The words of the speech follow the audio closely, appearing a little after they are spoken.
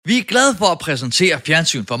Vi er glade for at præsentere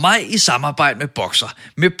Fjernsyn for mig i samarbejde med Boxer.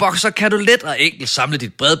 Med Boxer kan du let og enkelt samle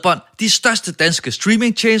dit bredbånd, de største danske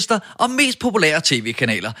streamingtjenester og mest populære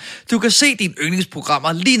tv-kanaler. Du kan se dine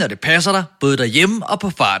yndlingsprogrammer lige når det passer dig, både derhjemme og på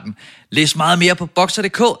farten. Læs meget mere på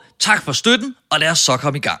Boxer.dk. Tak for støtten, og lad os så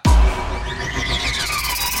komme i gang.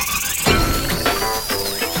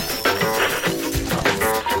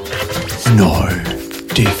 Nøj,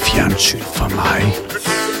 det er fjernsyn for mig.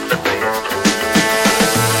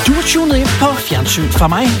 Du er tunet ind på Fjernsyn for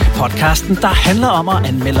mig, podcasten, der handler om at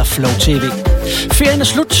anmelde Flow TV. Ferien er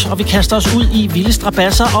slut, og vi kaster os ud i vilde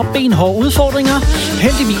strabasser og benhårde udfordringer.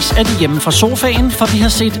 Heldigvis er de hjemme fra sofaen, for vi har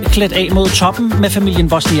set Klædt af mod toppen med familien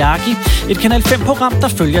Wozniacki. Et Kanal 5-program, der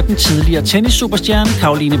følger den tidligere tennissuperstjerne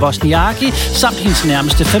Caroline Wozniacki samt hendes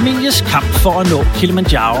nærmeste families kamp for at nå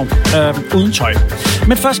Kilimanjaro uden tøj.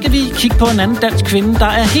 Men først skal vi kigge på en anden dansk kvinde, der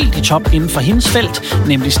er helt i top inden for hendes felt,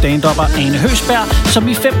 nemlig stand-upper Ane Høgsberg, som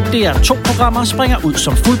i 5 DR2-programmer springer ud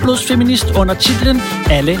som fuldblodsfeminist under titlen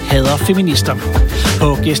Alle hader feminister.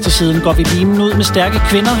 På gæstesiden går vi limen ud med stærke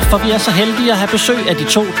kvinder, for vi er så heldige at have besøg af de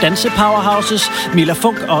 2 danse-powerhouses, Milla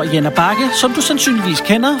Funk og Jenna Bakke, som du sandsynligvis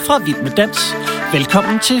kender fra Vild med Dans.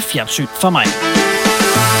 Velkommen til Fjernsyn for mig.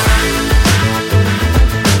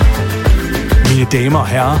 Mine damer og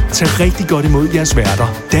herrer, tag rigtig godt imod jeres værter,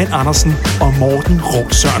 Dan Andersen og Morten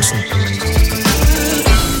Råk Sørensen.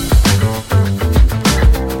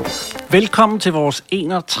 Velkommen til vores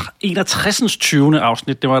 61. 20.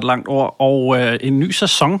 afsnit. Det var et langt ord. Og en ny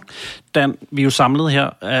sæson. Dan, vi er jo samlet her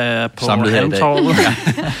på Halmtorvet.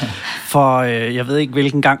 For jeg ved ikke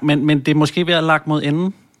hvilken gang, men det er måske ved at lagt mod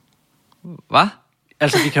enden. Hvad?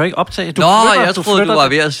 Altså, vi kan jo ikke optage. Jeg troede, du var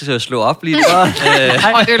ved at slå op lige der. Og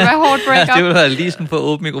det ville være hårdt break-up. Det ville være lige sådan på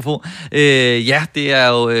åben mikrofon. Ja, det er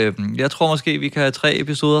jo... jeg tror måske, vi kan have 3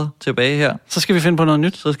 episoder tilbage her. Så skal vi finde på noget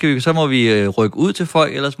nyt. Så må vi rykke ud til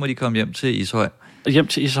folk, ellers må de komme hjem til Ishøj. Hjem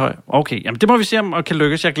til Ishøj. Okay, jamen det må vi se, om det kan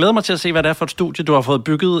lykkes. Jeg glæder mig til at se, hvad det er for et studie, du har fået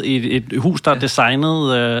bygget i et hus, der er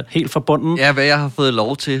designet helt forbundet. Ja, hvad jeg har fået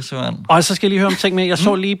lov til, simpelthen. Og så skal jeg lige høre om ting med. Jeg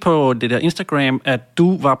så lige på det der Instagram, at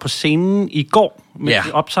du var på scenen i går,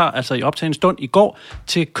 i optagende stund i går,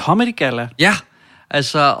 til Comedy Gala. Ja,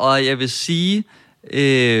 altså, og jeg vil sige,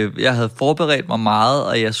 jeg havde forberedt mig meget,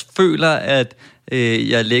 og jeg føler, at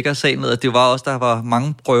jeg lægger sagen ned, og det var også, der var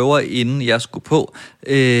mange prøver, inden jeg skulle på.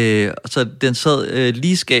 Så den sad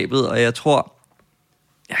lige skabet, og jeg tror,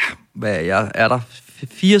 er der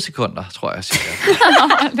 4 sekunder, tror jeg.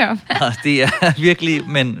 Det er virkelig,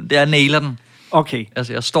 men det er nailer den. Okay.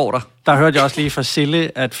 Altså, jeg står der. Der hørte jeg også lige fra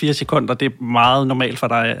Sille, at 4 sekunder, det er meget normalt for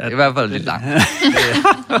dig. I hvert fald lidt langt.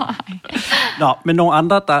 Nå, men nogle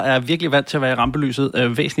andre, der er virkelig vant til at være i rampelyset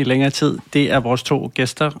væsentligt længere tid, det er vores 2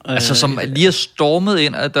 gæster. Altså, som lige er stormet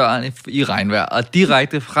ind ad døren i regnvejr, og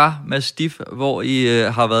direkte fra Mads Stiff, hvor I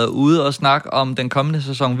har været ude og snakke om den kommende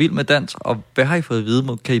sæson Vild med Dans, og hvad har I fået at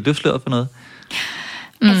vide? Kan I løfte sløret for noget?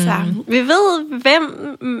 Altså, vi ved,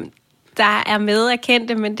 hvem der er med af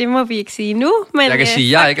kendte, men det må vi ikke sige nu. Men, jeg kan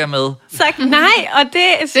sige, at jeg ikke er med. Nej, og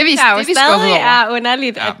det synes jeg jo stadig er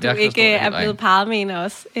underligt, at du ikke er blevet parret med en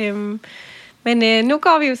også. Men nu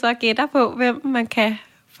går vi jo så og gætter på, hvem man kan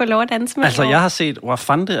få lov at danse med. Altså, jeg har set,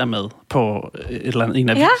 Wafande er med på et eller andet, en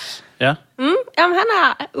avis. Ja. Jamen, han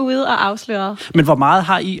er ude og afsløret. Men hvor meget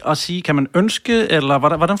har I at sige? Kan man ønske, eller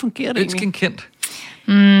hvordan fungerer det egentlig? Ønske en kendt.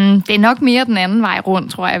 Det er nok mere den anden vej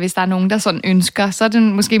rundt, tror jeg, hvis der er nogen, der sådan ønsker. Så er det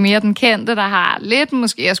måske mere den kendte, der har lidt,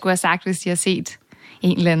 måske jeg skulle have sagt, hvis de har set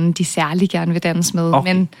en eller anden, de særlig gerne vil danse med.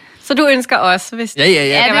 Okay. Men så du ønsker også, hvis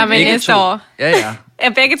det var med næste år? Ja. Er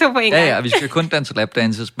begge 2 på en gang? Ja, vi skal kun danse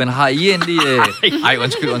lapdances. Men har I egentlig...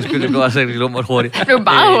 undskyld, det blev også lidt lummert hurtigt. Det blev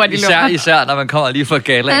meget hurtigt lummert. Især når man kommer lige fra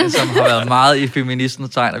galaen, som har været meget i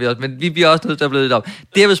feministens tegn. Men vi bliver også nødt til at blive lidt op.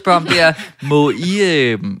 Det jeg vil spørge om, det er, må I...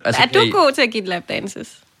 er du god til at give lapdances?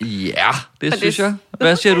 Ja, det synes jeg.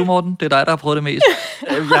 Hvad siger du, Morten? Det er dig, der har prøvet det mest.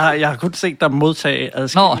 Jeg har kun set dig modtage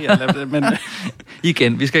adskillige. Men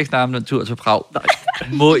igen, vi skal ikke snakke om den tur til Prag.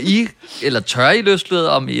 Må I, eller tør I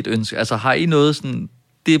løslede om et ønske? Altså har I noget sådan,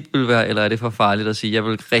 det vil være, eller er det for farligt at sige, jeg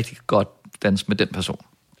vil rigtig godt danse med den person?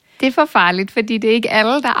 det er for farligt, fordi det er ikke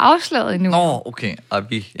alle, der er afsløret endnu. Nå, okay. Og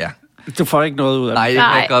du får ikke noget ud af det. Nej, det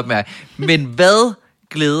kan jeg godt mærke. Men hvad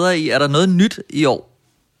glæder I? Er der noget nyt i år?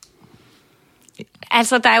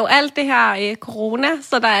 Altså, der er jo alt det her corona,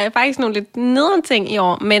 så der er faktisk nogle lidt nederen ting i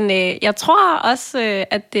år. Men jeg tror også,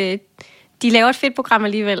 at de laver et fedt program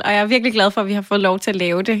alligevel, og jeg er virkelig glad for, at vi har fået lov til at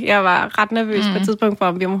lave det. Jeg var ret nervøs på et tidspunkt for,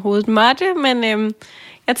 om vi overhovedet måtte, men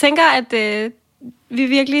jeg tænker, at vi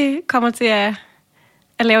virkelig kommer til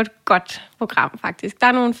at at lave et godt program, faktisk. Der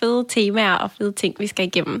er nogle fede temaer og fede ting, vi skal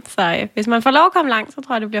igennem. Så hvis man får lov at komme langt, så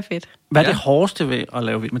tror jeg, det bliver fedt. Hvad er det hårdeste ved at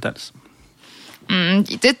lave Vild med Dans?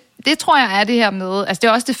 Det tror jeg er det her med, altså det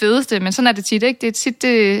er også det fedeste, men sådan er det tit, ikke? Det er tit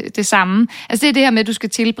det samme. Altså det er det her med, at du skal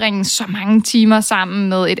tilbringe så mange timer sammen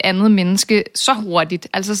med et andet menneske så hurtigt.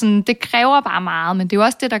 Altså sådan, det kræver bare meget, men det er jo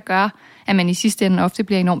også det, der gør, at man i sidste ende ofte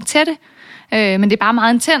bliver enormt tætte. Men det er bare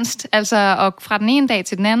meget intenst, altså og fra den ene dag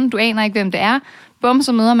til den anden, du aner ikke, hvem det er. Bum,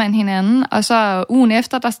 så møder man hinanden, og så ugen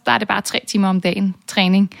efter, der er det bare 3 timer om dagen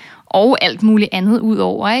træning. Og alt muligt andet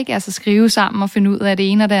udover, ikke? Altså skrive sammen og finde ud af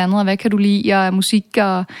det ene og det andet, og hvad kan du lide, og musik,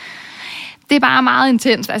 og det er bare meget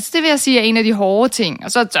intens. Altså det vil jeg sige er en af de hårde ting.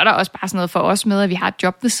 Og så er der også bare sådan noget for os med, at vi har et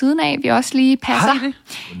job ved siden af, vi også lige passer. Har I det?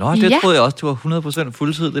 Nå, det troede jeg også, det var 100%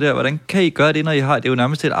 fuldtid, det der. Hvordan kan I gøre det, når I har? Det er jo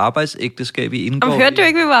nærmest et arbejdsægteskab, I indgår. Hørte du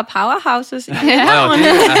ikke, vi var powerhouses?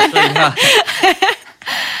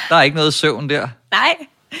 Der er ikke noget søvn der. Nej.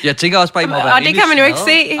 Jeg tænker også bare, I må være. Og det kan man jo ikke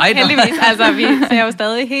se, Ej, heldigvis. Altså, vi ser jo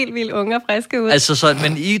stadig helt vildt unge og friske ud. Altså, så,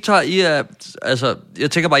 men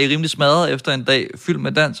jeg tænker bare, I er rimelig smadret efter en dag fyldt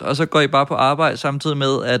med dans, og så går I bare på arbejde samtidig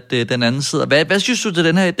med, at den anden sidder. Hvad synes du til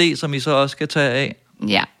den her idé, som I så også skal tage af?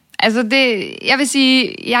 Ja, altså jeg vil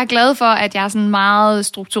sige, jeg er glad for, at jeg er sådan meget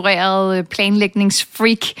struktureret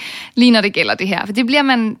planlægningsfreak, lige når det gælder det her. For det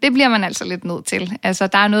bliver man altså lidt nødt til. Altså,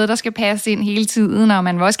 der er noget, der skal passe ind hele tiden, og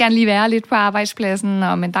man vil også gerne lige være lidt på arbejdspladsen.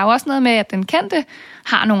 Men der er jo også noget med, at den kendte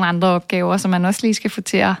har nogle andre opgaver, som man også lige skal få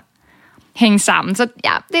til at hænge sammen. Så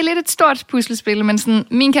ja, det er lidt et stort puslespil, men sådan,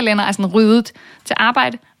 min kalender er sådan ryddet til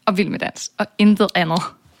arbejde og Vild med Dans, og intet andet.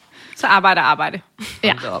 Så arbejde.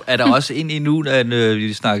 Ja. Er der også ind i nu, at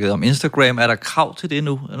vi snakkede om Instagram, er der krav til det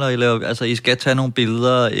nu? Når I laver, altså, I skal tage nogle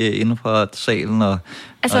billeder inden for salen?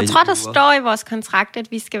 Altså, jeg tror, der står i vores kontrakt, at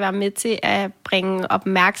vi skal være med til at bringe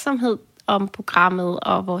opmærksomhed om programmet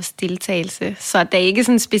og vores deltagelse. Så der er ikke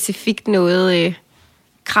sådan specifikt noget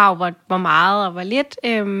krav, hvor meget og hvor lidt.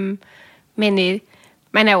 Men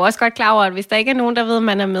man er jo også godt klar over, at hvis der ikke er nogen, der ved, at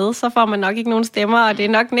man er med, så får man nok ikke nogen stemmer, og det er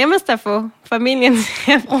nok nemmest at få familien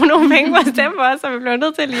til at bruge nogle penge på at stemme for os, så vi bliver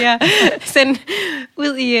nødt til lige at sende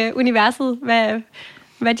ud i universet,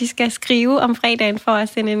 hvad de skal skrive om fredagen for at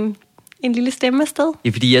sende en lille stemme afsted. Ja,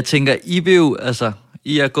 fordi jeg tænker, I vil jo, altså,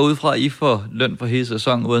 I er gået ud fra, at I får løn for hele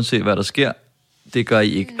sæsonen, uanset hvad der sker. Det gør I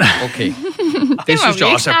ikke. Okay. Det synes jeg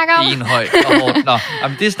også er benhøjt og hårdt. Nå,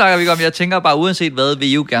 jamen, det snakker vi ikke om. Jeg tænker bare, uanset hvad, vil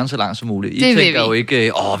I jo gerne så langt som muligt. I tænker jo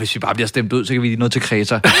ikke, hvis vi bare bliver stemt ud, så kan vi lige nå til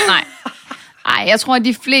Kreta. Nej, jeg tror, at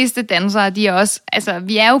de fleste dansere, de er også, altså,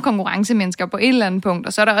 vi er jo konkurrencemennesker på et eller andet punkt,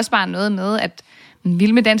 og så er der også bare noget med, at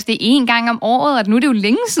Vild med Dans, det er 1 gang om året, og nu er det jo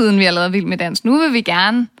længe siden, vi har lavet Vild med Dans. Nu vil vi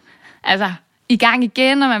gerne, altså, i gang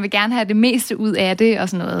igen, og man vil gerne have det meste ud af det og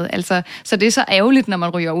sådan noget. Altså, så det er så ærgerligt, når man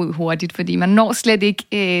ryger ud hurtigt, fordi man når slet ikke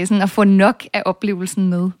sådan at få nok af oplevelsen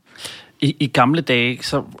med. I gamle dage,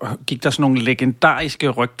 så gik der sådan nogle legendariske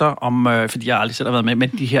rygter om, fordi jeg aldrig selv har været med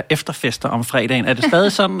de her efterfester om fredagen. Er det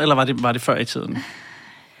stadig sådan, eller var det før i tiden?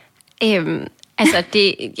 Altså,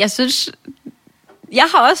 jeg synes... Jeg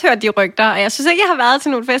har også hørt de rygter, og jeg synes ikke, jeg har været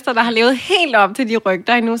til nogle fester, der har levet helt op til de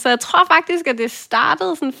rygter endnu. Så jeg tror faktisk, at det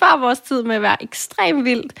startede sådan før vores tid med at være ekstremt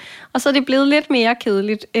vildt, og så er det blevet lidt mere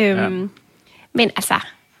kedeligt. Men altså,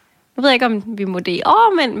 nu ved jeg ikke, om vi må det i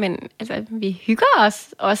år, men altså, vi hygger os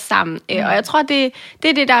også sammen. Og jeg tror, det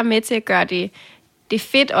er det, der er med til at gøre det er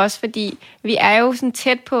fedt også, fordi vi er jo sådan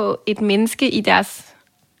tæt på et menneske i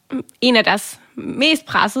en af deres mest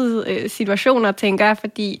pressede situationer, tænker jeg,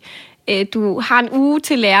 fordi du har en uge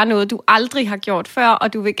til at lære noget, du aldrig har gjort før,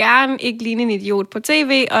 og du vil gerne ikke ligne en idiot på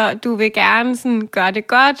tv, og du vil gerne sådan gøre det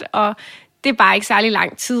godt, og det er bare ikke særlig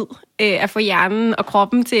lang tid at få hjernen og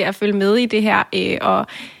kroppen til at følge med i det her. Og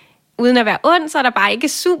uden at være ond, så er der bare ikke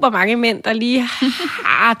super mange mænd, der lige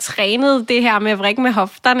har trænet det her med vrik med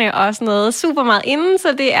hofterne og sådan noget super meget inden,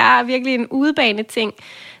 så det er virkelig en udebane ting.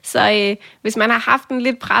 Så hvis man har haft en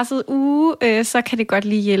lidt presset uge, så kan det godt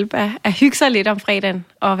lige hjælpe at hygge sig lidt om fredagen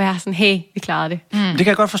og være sådan, hey, vi klarede det. Det kan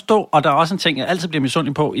jeg godt forstå, og der er også en ting, jeg altid bliver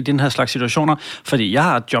misundelig på i den her slags situationer, fordi jeg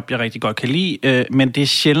har et job, jeg rigtig godt kan lide, men det er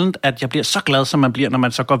sjældent, at jeg bliver så glad, som man bliver, når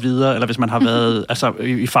man så går videre, eller hvis man har været altså,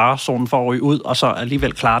 i farezonen for at ryge ud, og så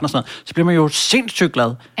alligevel klarer den og sådan noget, så bliver man jo sindssygt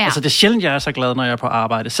glad. Ja. Altså det er sjældent, jeg er så glad, når jeg er på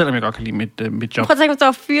arbejde, selvom jeg godt kan lide mit job. Prøv at tænke, hvis der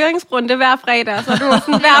var fyringsrunde hver fredag, og så du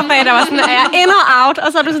sådan, hver fredag var sådan, er jeg in og out,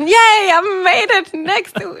 og så er du sådan, yay, jeg made it,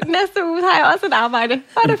 næste uge har jeg også et arbejde.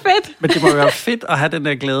 Hvor er det fedt. Men det må jo være fedt at have den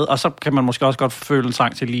der glæde, og så kan man måske også godt føle en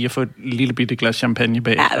sang til lige at få et lille bitte glas champagne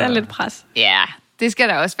bag. Ja, det er lidt pres. Ja, det skal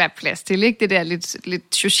der også være plads til, ikke? Det der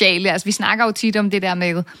lidt sociale. Altså, vi snakker jo tit om det der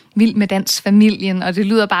med Vild med Dans familien, og det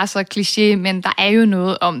lyder bare så kliché, men der er jo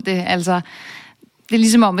noget om det. Altså, Det er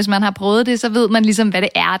ligesom om, hvis man har prøvet det, så ved man ligesom, hvad det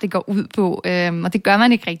er, det går ud på. Og det gør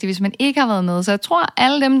man ikke rigtigt, hvis man ikke har været med. Så jeg tror,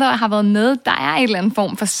 alle dem, der har været med, der er en eller anden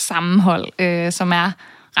form for sammenhold, som er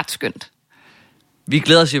ret skønt. Vi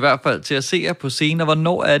glæder os i hvert fald til at se jer på scenen. Og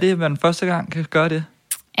hvornår er det, man første gang kan gøre det?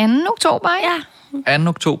 2. oktober, ja. 2.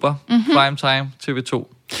 oktober, prime time,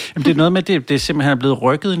 TV2. Jamen, det er noget med, det er simpelthen blevet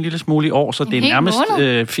rykket en lille smule i år, så det er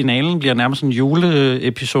nærmest, finalen bliver nærmest en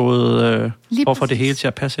juleepisode, for at få det hele til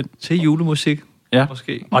at passe ind. Til julemusik,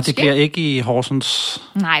 måske. Og det bliver ikke i Horsens.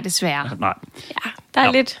 Nej, desværre. Nej. Ja, der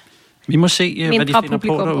er lidt Vi må se, hvad de finder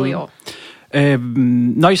på derude. I år.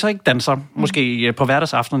 Når I så ikke danser, måske på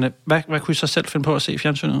hverdagsaftenerne, hvad kunne I så selv finde på at se i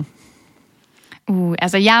fjernsynet?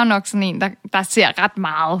 Altså jeg er jo nok sådan en, der ser ret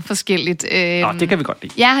meget forskelligt. Det kan vi godt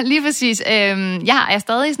lide. Ja, lige præcis. Jeg er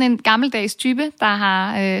stadig sådan en gammeldags type, der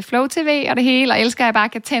har Flow TV og det hele, og elsker, at jeg bare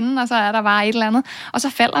kan tænde, og så er der bare et eller andet. Og så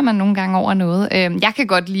falder man nogle gange over noget. Jeg kan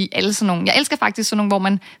godt lide alle sådan nogle. Jeg elsker faktisk sådan nogle, hvor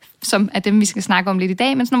man, som er dem, vi skal snakke om lidt i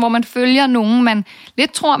dag, men sådan nogle, hvor man følger nogen, man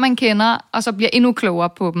lidt tror, man kender, og så bliver endnu klogere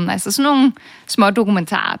på dem. Altså sådan nogle små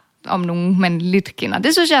dokumentarer om nogen, man lidt kender.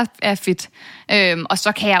 Det synes jeg er fedt. Og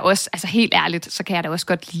så kan jeg også, altså helt ærligt, så kan jeg da også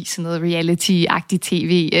godt lide sådan noget reality-agtigt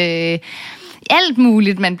tv. Alt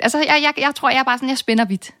muligt, men altså jeg tror, jeg er bare sådan, jeg spænder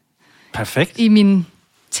vidt. Perfekt. I min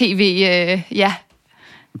tv,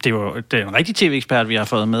 Det er en rigtig tv-ekspert, vi har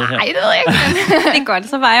fået med her. Nej, det ved jeg ikke. Det er godt,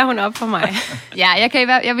 så vejer hun op for mig. Ja,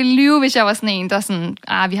 jeg vil lyve, hvis jeg var sådan en, der sådan,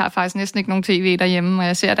 vi har faktisk næsten ikke nogen tv derhjemme, og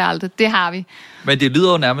jeg ser det aldrig. Det har vi. Men det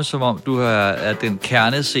lyder jo nærmest som om, du er den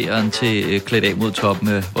kerneseeren til Klædt af mod toppen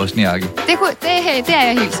med Wozniacki. Det er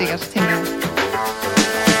jeg helt sikkert, tænker jeg.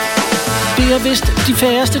 Det er vist de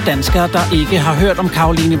færreste danskere, der ikke har hørt om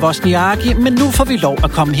Caroline Wozniacki, men nu får vi lov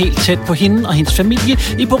at komme helt tæt på hende og hendes familie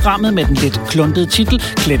i programmet med den lidt kluntede titel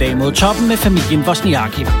Klædt af mod toppen med familien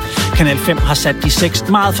Wozniacki. Kanal 5 har sat de 6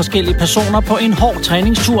 meget forskellige personer på en hård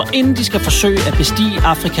træningstur, inden de skal forsøge at bestige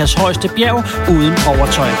Afrikas højeste bjerg uden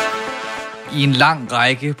overtøj. I en lang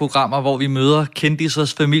række programmer, hvor vi møder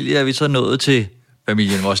kendisers familie, er vi så nået til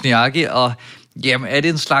familien Wozniacki, og jamen, er det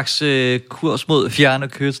en slags kurs mod fjerne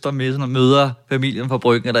kyster med sådan møder familien fra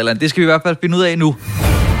Bryggen eller andet? Det skal vi i hvert fald finde ud af nu.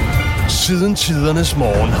 Siden tidernes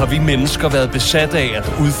morgen har vi mennesker været besat af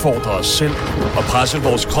at udfordre os selv og presse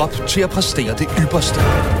vores krop til at præstere det ypperste.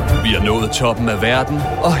 Vi har nået toppen af verden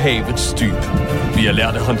og havets dyb. Vi har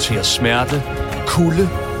lært at håndtere smerte, kulde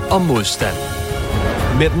og modstand.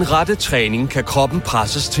 Med den rette træning kan kroppen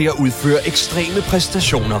presses til at udføre ekstreme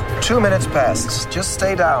præstationer. 2 minutes passed. Just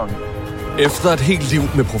stay down. Efter et helt liv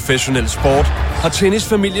med professionel sport, har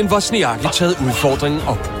tennisfamilien Wozniacki taget udfordringen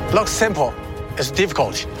op. Looks simple. It's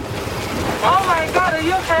difficult. Oh my God, are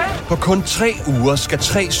you okay? På kun 3 uger skal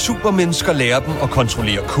 3 supermennesker lære dem at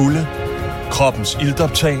kontrollere kulde, kroppens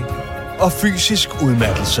iltoptag og fysisk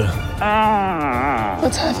udmattelse.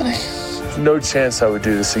 What's happening? No chance I would do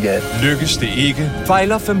this again. Lykkes det ikke,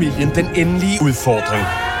 fejler familien den endelige udfordring.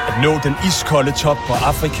 At nå den iskolde top på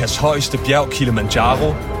Afrikas højeste bjerg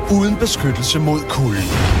Kilimanjaro, uden beskyttelse mod kulden.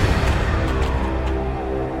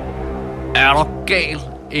 Er du gal?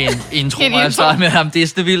 En intro, hvor jeg starter med ham. Det er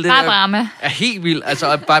sådan vildt. Bare drama. Er helt vildt.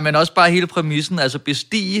 Altså, men også bare hele præmissen. Altså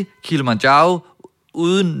bestige Kilimanjaro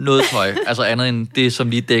uden noget tøj. Altså andet end det, som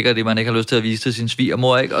lige dækker det, man ikke har lyst til at vise til sin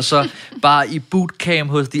svigermor, ikke? Og så bare i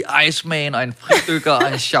bootcamp hos The Iceman og en fridykker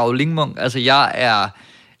og en Shaolin Munk. Altså, jeg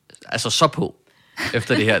er så på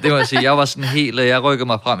efter det her. Det må jeg sige. Jeg var sådan helt... Jeg rykkede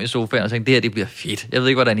mig frem i sofaen og tænkte, det her, det bliver fedt. Jeg ved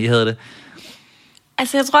ikke, hvordan I havde det.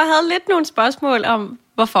 Altså, jeg tror, jeg havde lidt nogle spørgsmål om,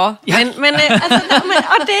 hvorfor. Ja. Men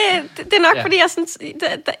det er nok, fordi jeg synes,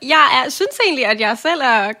 synes egentlig, at jeg selv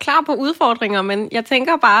er klar på udfordringer, men jeg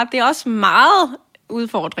tænker bare, det er også meget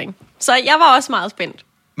udfordring. Så jeg var også meget spændt.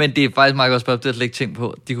 Men det er faktisk meget godt spørgsmål, det har jeg slet ikke tænkt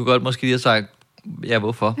på. De kunne godt måske lige have sagt, ja,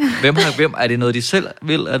 hvorfor? Hvem? Er det noget, de selv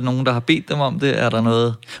vil? Er der nogen, der har bedt dem om det? Er der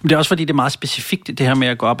noget? Men det er også fordi, det er meget specifikt, det her med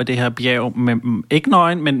at gå op ad det her bjerg med ikke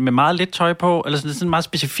nøgen, men med meget lidt tøj på. Eller sådan, det er sådan en meget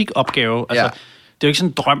specifik opgave. Altså, det er jo ikke sådan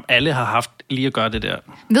en drøm, alle har haft lige at gøre det der.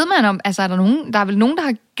 Ved man om, altså der er vel nogen, der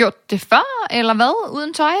har gjort det før, eller hvad?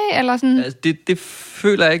 Uden tøj, eller sådan? Altså, det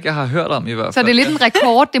føler jeg ikke, jeg har hørt om i hvert fald. Så det er lidt en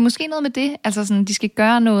rekord, det er måske noget med det. Altså sådan, de skal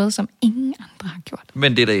gøre noget, som ingen andre har gjort.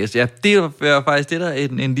 Men det der, ja, det er faktisk det der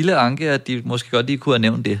en lille anke, at de måske godt lige kunne have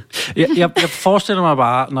nævnt det. Jeg forestiller mig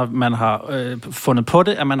bare, når man har fundet på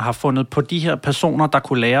det, at man har fundet på de her personer, der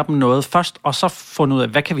kunne lære dem noget først, og så fundet ud af,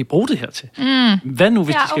 hvad kan vi bruge det her til? Hvad nu,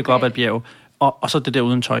 hvis de skal gå op ad et bjerg? Og så det der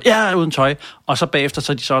uden tøj. Ja, uden tøj. Og så bagefter,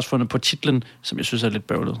 så har de så også fundet på titlen, som jeg synes er lidt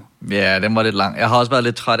bøvlet. Ja, den var lidt lang. Jeg har også været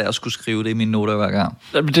lidt træt af at skulle skrive det i mine noter hver gang.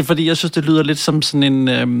 Det er fordi, jeg synes, det lyder lidt som sådan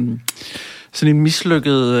en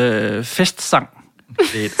mislykket festsang.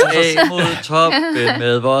 Lidt af mod toppen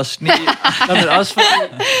med vores sne. Nå, men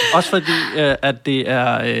også fordi at det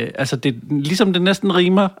er, altså det, ligesom det næsten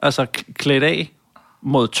rimer, altså klædt af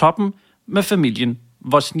mod toppen med familien,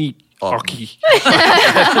 hvor sne okay.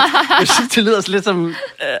 Jeg synes, det lyder lidt som,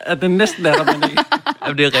 at det næsten er der, men ikke.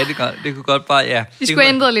 Jamen, det er rigtig godt. Det kunne godt bare, ja. De skulle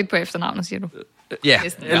ændre lidt på efternavnet, siger du. Ja.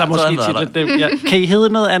 Eller måske titlen. Ja. Kan I hedde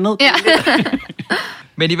noget andet? Ja.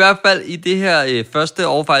 Men i hvert fald i det her første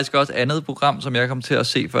og faktisk også andet program, som jeg kom til at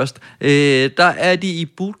se først, der er de i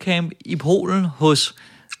bootcamp i Polen hos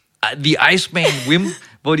The Iceman Wim,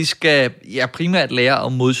 hvor de skal primært lære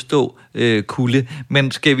at modstå kulde.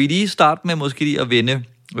 Men skal vi lige starte med måske lige at vende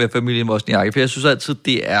familien Wozniacki, for jeg synes altid,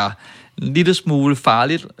 det er en lille smule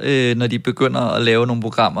farligt, når de begynder at lave nogle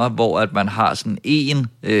programmer, hvor at man har sådan en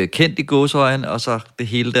kendt i gåseøjne, og så det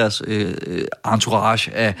hele deres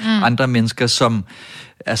entourage af andre mennesker, som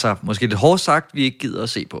altså måske lidt hårdt sagt, vi ikke gider at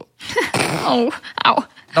se på. Au.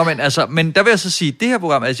 Nå, men der vil jeg så sige, det her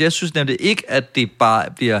program, altså jeg synes nemlig ikke, at det bare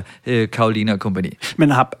bliver Caroline og kompagni.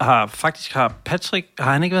 Men har Patrick,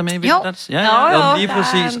 har han ikke været med i Vildans? Jo, lige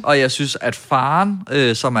præcis. Og jeg synes, at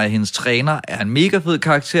faren, som er hendes træner, er en mega fed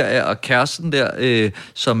karakter, og kæresten der,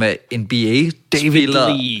 som er NBA-spiller.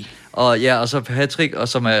 David Lee. Og ja, og så Patrick, og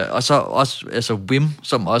så også altså Wim,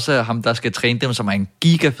 som også er ham, der skal træne dem, som er en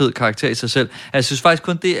gigafed karakter i sig selv. Jeg synes faktisk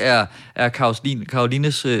kun, det er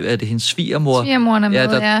Carolines, er det hendes svigermor? Svigermoren er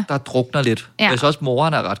med, der drukner lidt. Ja. Jeg synes også,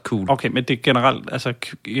 moren er ret cool. Okay, men det er generelt, altså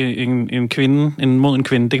en kvinde, mod en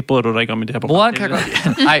kvinde, det bryder du dig ikke om i det her program. Moren kan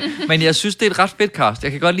godt. Nej, men jeg synes, det er et ret fedt cast.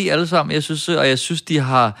 Jeg kan godt lide alle sammen. Jeg synes, de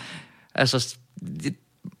har, altså,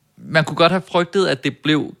 man kunne godt have frygtet, at det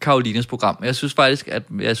blev Carolines program. Jeg synes faktisk,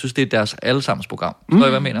 det er deres allesammens program. Tror I,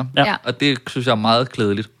 hvad jeg mener? Ja. Og det synes jeg er meget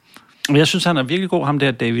klædeligt. Jeg synes, han er virkelig god, ham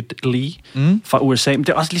der David Lee fra USA. Men det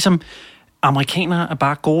er også ligesom, amerikanere er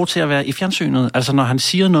bare gode til at være i fjernsynet. Altså, når han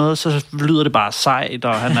siger noget, så lyder det bare sejt,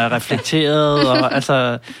 og han er reflekteret. Og,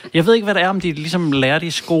 altså, jeg ved ikke, hvad det er, om de ligesom lærer det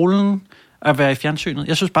i skolen at være i fjernsynet.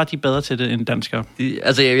 Jeg synes bare, de er bedre til det end danskere.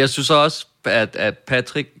 Altså, jeg synes også, at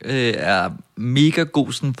Patrick er mega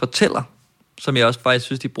god sådan fortæller, som jeg også faktisk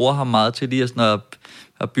synes, de bruger ham meget til lige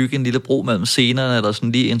at bygge en lille bro mellem scenerne, eller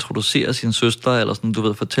sådan lige introducere sin søster, eller sådan, du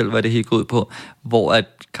ved, fortælle, hvad det helt går ud på, hvor at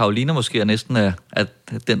Caroline måske er næsten er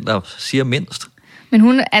den, der siger mindst. Men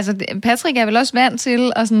hun, altså Patrick er vel også vant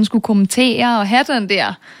til at sådan skulle kommentere og have den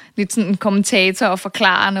der lidt sådan kommentator og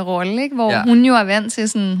forklarende rolle, ikke? Hvor hun jo er vant til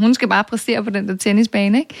sådan, hun skal bare præstere på den der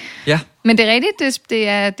tennisbane, ikke? Ja. Men det er rigtigt, det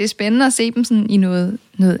er spændende at se dem sådan i noget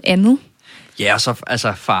andet. Ja, og så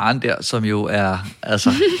altså faren der, som jo er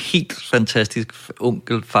altså helt fantastisk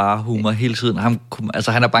onkel-far-humor hele tiden.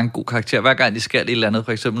 Han er bare en god karakter. Hver gang de skal et eller andet,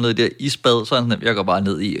 for eksempel noget i det der isbad, så er han, jeg går bare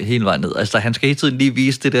ned i hele vejen ned. Altså han skal hele tiden lige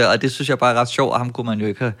vise det der, og det synes jeg bare er ret sjovt, og ham kunne man jo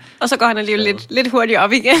ikke have. Og så går han alligevel lidt hurtigt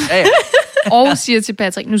op igen. Ja. Og siger til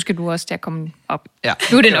Patrick, nu skal du også til at komme op. Ja.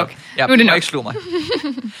 Nu er det nok. Ja, nu er det nok. Ikke slå mig.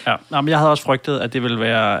 Ja, men jeg havde også frygtet, at det ville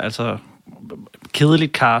være altså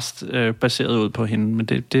kedeligt cast baseret ud på hende, men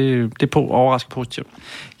det overrasker positivt.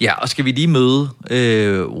 Ja, og skal vi lige møde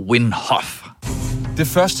Wim Hof. Det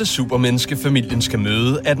første supermenneske, familien skal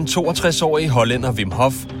møde, er den 62-årige hollænder Wim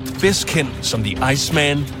Hof, bedst kendt som The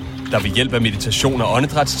Iceman, der ved hjælp af meditation og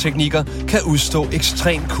åndedrætsteknikker kan udstå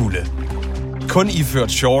ekstrem kulde. Kun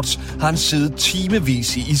iført shorts har han siddet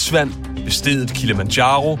timevis i isvand, besteget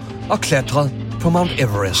Kilimanjaro og klatret på Mount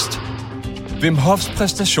Everest. Wim Hofs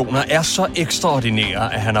præstationer er så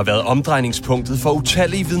ekstraordinære, at han har været omdrejningspunktet for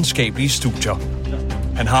utallige videnskabelige studier.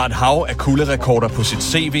 Han har et hav af kulderekorder på sit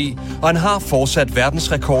CV, og han har fortsat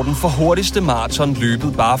verdensrekorden for hurtigste maraton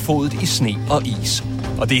løbet barefodet i sne og is.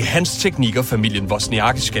 Og det er hans teknikker, familien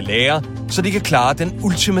Wozniacki skal lære, så de kan klare den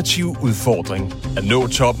ultimative udfordring at nå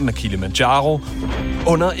toppen af Kilimanjaro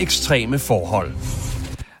under ekstreme forhold.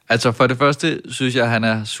 Altså for det første synes jeg, at han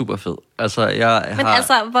er super fed. Altså, Men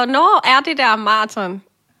altså, hvornår er det der maraton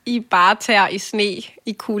i bare tær i sne,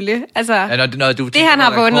 i kulde? Altså, ja, når du det han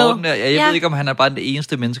har vundet. Jeg ved ikke, om han er bare det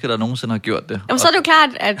eneste menneske, der nogensinde har gjort det. Jamen, så er det jo klart,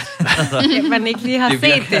 at man ikke lige har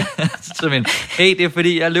set det. Så hey, det er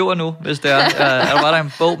fordi, jeg løber nu, hvis det er. Er der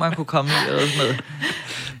en bog, man kunne komme i? Eller sådan noget?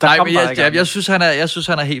 Nej, men jeg synes,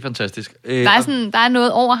 han er helt fantastisk. Der er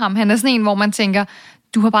noget over ham. Han er sådan en, hvor man tænker,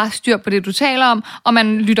 du har bare styr på det, du taler om, og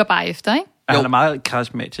man lytter bare efter, ikke? Ja, han er meget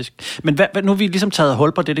karismatisk. Men nu har vi ligesom taget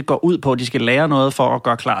hul på det går ud på, at de skal lære noget for at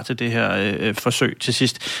gøre klar til det her forsøg til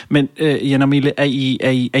sidst. Men Jan og Mille, er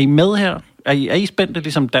I med her? Er I spændte,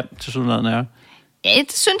 ligesom Dan til sydlandet er? Ja,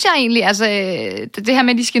 det synes jeg egentlig. Altså, det her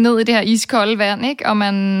med, at de skal ned i det her iskolde vand, ikke? Og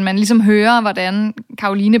man ligesom hører, hvordan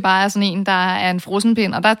Caroline bare er sådan en, der er en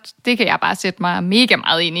frossenpind, og det kan jeg bare sætte mig mega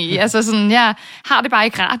meget ind i. Altså sådan, jeg har det bare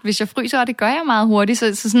ikke rart, hvis jeg fryser, og det gør jeg meget hurtigt.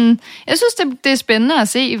 Så sådan, jeg synes, det er spændende at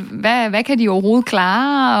se, hvad kan de overhovedet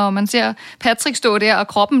klare, og man ser Patrick stå der, og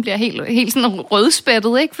kroppen bliver helt sådan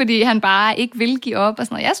rødspættet, ikke? Fordi han bare ikke vil give op, og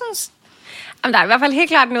sådan noget. Jeg synes... Jamen, der er i hvert fald helt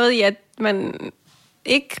klart noget i, at man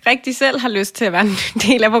ikke rigtig selv har lyst til at være en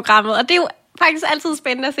del af programmet. Og det er jo faktisk altid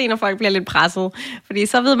spændende at se, når folk bliver lidt presset. Fordi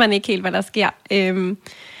så ved man ikke helt, hvad der sker.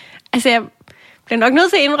 Altså, jeg bliver nok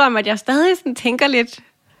nødt til at indrømme, at jeg stadig sådan tænker lidt,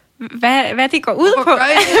 hvad det går ud på. Hvad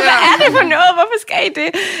er det for noget? Hvorfor skal I det?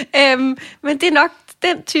 Men det er nok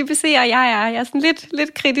den type seer, jeg er. Jeg er sådan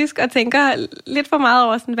lidt kritisk og tænker lidt for meget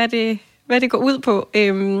over, sådan, hvad det går ud på.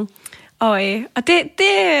 Og det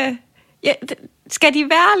skal de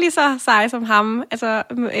være lige så seje som ham? Altså,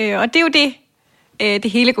 og det er jo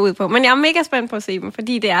det hele går ud på. Men jeg er mega spændt på at se dem,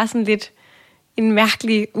 fordi det er sådan lidt en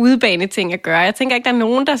mærkelig udebane ting at gøre. Jeg tænker ikke, der er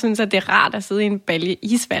nogen, der synes, at det er rart at sidde i en balje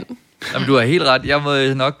isvand. Jamen, du har helt ret. Jeg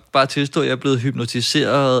må nok bare tilstå, at jeg er blevet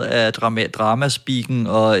hypnotiseret af dramaspeaken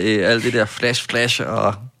og alt det der flash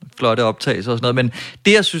og flotte optagelser og sådan noget. Men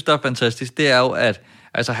det, jeg synes, der er fantastisk, det er jo, at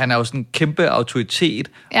altså, han er jo sådan en kæmpe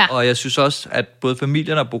autoritet, og jeg synes også, at både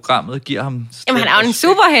familien og programmet giver ham... Jamen, han er jo en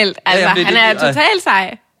superhelt. Altså, ja, han er totalt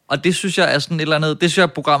sej. Og det synes jeg er sådan et eller andet... Det synes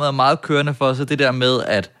jeg, programmet er meget kørende for, så det der med,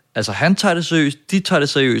 at altså, han tager det seriøst, de tager det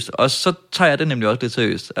seriøst, og så tager jeg det nemlig også lidt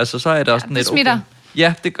seriøst. Altså, så er det også sådan lidt... Smitter. Okay.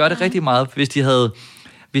 Ja, det gør det rigtig meget, hvis de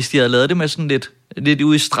havde lavet det med sådan lidt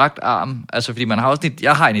ude i strakt arm. Altså, fordi man har også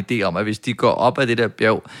jeg har en idé om, at hvis de går op ad det der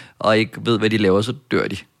bjerg, og ikke ved, hvad de laver, så dør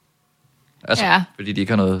de. Altså, fordi de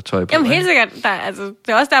ikke har noget tøj på. Jamen helt sikkert.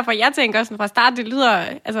 Det er også derfor, jeg tænker sådan fra start, det lyder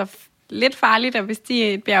altså lidt farligt, at hvis de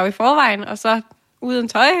er et bjerg i forvejen, og så uden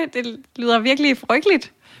tøj, det lyder virkelig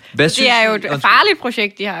frygteligt. Det er jo et farligt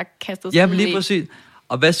projekt, de har kastet sig ud i. Ja, lige præcis.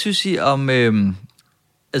 Og hvad synes I om...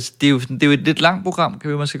 altså, det er jo et lidt langt program,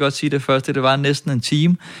 kan vi måske godt sige det første. Det var næsten en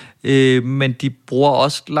time. Men de bruger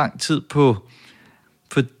også lang tid på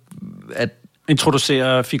at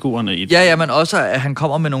introducere figurerne i det. Ja, men også, at han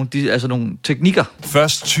kommer med nogle teknikker.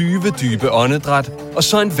 Først 20 dybe åndedræt, og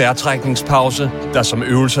så en vejrtrækningspause, der som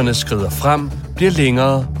øvelserne skrider frem, bliver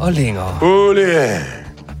længere og længere. Julie,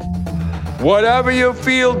 whatever you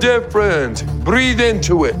feel different, breathe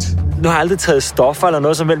into it. Nu har jeg aldrig taget stoffer eller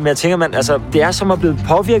noget som vel, men jeg tænker, det er som at blive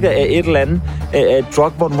påvirket af et eller andet af et drug,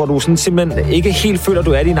 hvor du sådan simpelthen ikke helt føler, at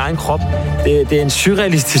du er din egen krop. Det er en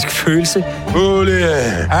surrealistisk følelse.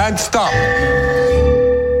 And stop.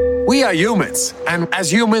 We are humans, and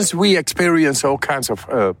as humans, we experience all kinds of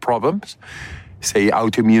problems. Say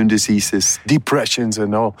autoimmune diseases, depressions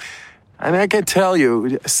and all. And I can tell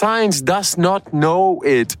you, science does not know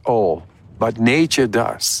it all, but nature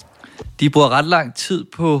does. De bruger ret lang tid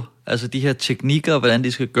på altså de her teknikker, og hvordan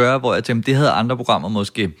de skal gøre, hvor jeg tænkte, det havde andre programmer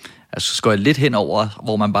måske skøjet lidt henover,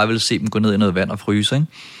 hvor man bare ville se dem gå ned i noget vand og fryse, ikke?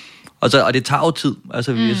 Og det tager jo tid.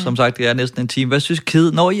 Altså, som sagt, det er næsten en time. Hvad synes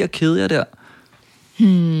når I er kede jer der?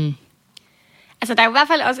 Altså, der er jo i hvert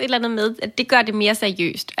fald også et eller andet med, at det gør det mere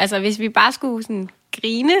seriøst. Altså, hvis vi bare skulle sådan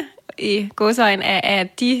grine i gåseøjne af,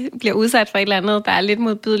 at de bliver udsat for et eller andet, der er lidt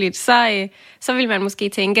modbydeligt, så vil man måske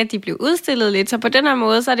tænke, at de bliver udstillet lidt. Så på den her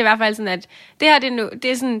måde, så er det i hvert fald sådan, at det her,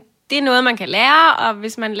 det er noget, man kan lære, og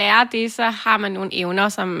hvis man lærer det, så har man nogle evner,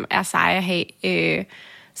 som er seje at have.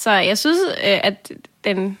 Så jeg synes, at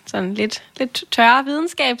den sådan lidt tørre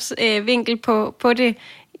videnskabsvinkel på det,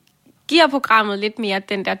 giver programmet lidt mere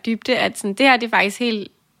den der dybde, at sådan, det her det er faktisk helt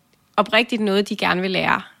oprigtigt noget, de gerne vil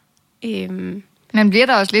lære. Man bliver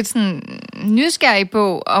der også lidt sådan nysgerrig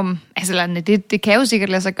på, om, altså det kan jo sikkert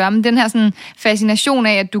lade sig gøre, men den her sådan fascination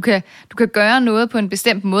af, at du kan gøre noget på en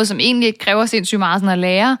bestemt måde, som egentlig ikke kræver sindssygt meget sådan at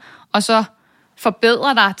lære, og så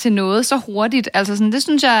forbedre dig til noget så hurtigt. Altså sådan, det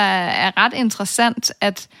synes jeg er ret interessant,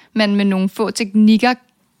 at man med nogle få teknikker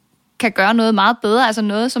kan gøre noget meget bedre, altså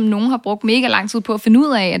noget, som nogen har brugt mega lang tid på at finde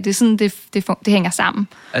ud af, at det er sådan, det hænger sammen.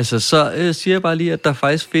 Altså, så siger jeg bare lige, at der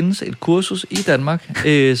faktisk findes et kursus i Danmark,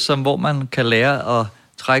 hvor man kan lære at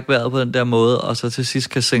trække vejret på den der måde, og så til sidst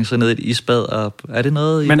kan sænke sig ned i et isbad. Og er det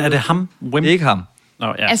noget? Men er det ham? Ikke ham. Nå,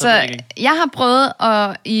 ja, altså, jeg har prøvet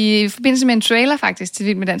i forbindelse med en trailer faktisk til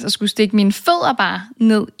Vild med Dans, at skulle stikke mine fødder bare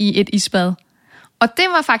ned i et isbad. Og det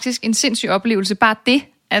var faktisk en sindssyg oplevelse, bare det.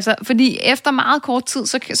 Altså, fordi efter meget kort tid,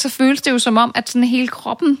 så føles det jo som om, at sådan hele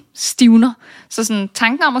kroppen stivner. Så sådan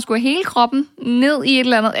tanken om at skulle have hele kroppen ned i et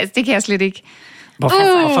eller andet, altså det kan jeg slet ikke.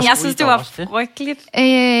 Hvorfor jeg synes, det var frygteligt.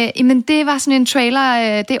 Men det var sådan en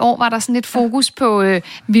trailer. Det år var der sådan lidt fokus på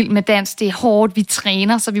Vild med dans. Det er hårdt, vi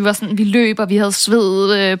træner, så vi var sådan, vi løber, vi havde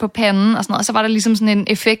sved på panden og sådan noget. Og så var der ligesom sådan en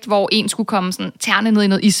effekt, hvor en skulle komme sådan tærne ned i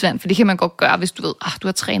noget isvand, for det kan man godt gøre, hvis du ved, du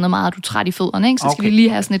har trænet meget, og du er træt i fødderne, ikke? Så skal vi lige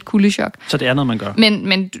have sådan et kuldechok. Så det er noget, man gør.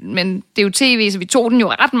 Men det er jo tv, så vi tog den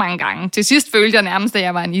jo ret mange gange. Til sidst følte jeg nærmest, at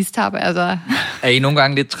jeg var en istap. Altså. Er I nogle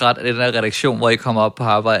gange lidt træt af den der redaktion, hvor I kommer op på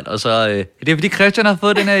arbejde, og så det er fordi Christian har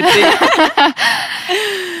fået den her idé?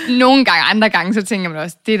 Nogle gange, andre gange, så tænker man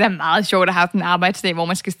også, det er da meget sjovt at have en arbejdsdag, hvor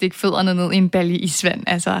man skal stikke fødderne ned i en balje isvand.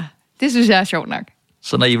 Altså, det synes jeg er sjovt nok.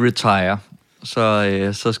 Så når I retire,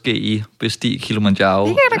 så skal I bestige Kilimanjaro.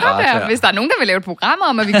 Det kan da godt være. Hvis der er nogen, der vil lave et program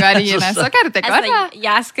om, at vi gør det igen, så kan det da godt være.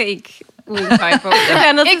 Jeg skal ikke uden tøj på.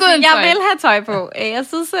 Jeg vil have tøj på. Jeg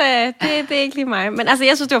synes, det er ikke lige mig. Men altså,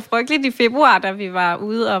 jeg synes, det var frygteligt i februar, da vi var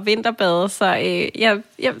ude og vinterbade. Så jeg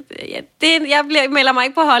melder mig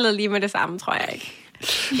ikke på holdet lige med det samme, tror jeg ikke.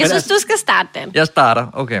 Jeg synes, du skal starte, Dan. Jeg starter.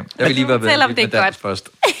 Okay. Jeg vil lige være selvom det er godt. Først.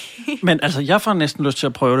 Men altså, jeg får næsten lyst til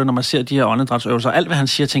at prøve det, når man ser de her åndedrætsøvelser. Alt, hvad han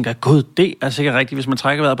siger, tænker jeg, gud, det er sikkert rigtigt. Hvis man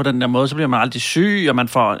trækker vejret på den der måde, så bliver man aldrig syg, og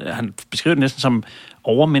han beskriver det næsten som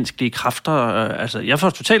overmenneskelige kræfter. Altså, jeg får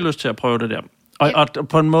totalt lyst til at prøve det der. Og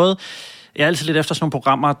på en måde, jeg er altid lidt efter sådan nogle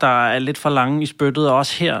programmer, der er lidt for lange i spyttet, og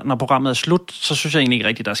også her, når programmet er slut, så synes jeg egentlig ikke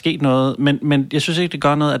rigtigt, der er sket noget. Men jeg synes ikke, det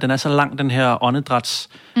gør noget, at den er så lang, den her åndedræts...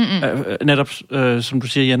 netop, som du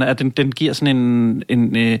siger, Janne, at den giver sådan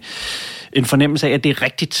en fornemmelse af, at det er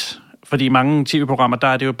rigtigt. Fordi i mange tv-programmer, der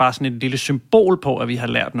er det jo bare sådan et lille symbol på, at vi har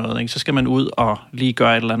lært noget. Ikke? Så skal man ud og lige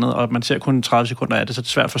gøre et eller andet, og man ser kun 30 sekunder af det, så det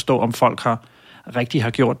er svært at forstå, om folk rigtig har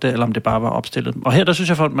gjort det, eller om det bare var opstillet. Og her, der synes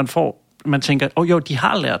jeg, at man tænker, jo, de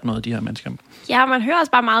har lært noget, de her mennesker. Ja, man hører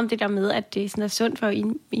også bare meget om det der med, at det sådan er sundt for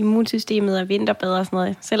immunsystemet og vinterbade og sådan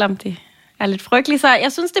noget, selvom det er lidt frygteligt. Så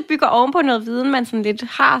jeg synes, det bygger oven på noget viden, man sådan lidt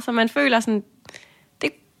har, så man føler sådan,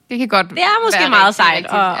 det kan godt det er måske meget sejt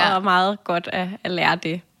rigtigt, og meget godt at lære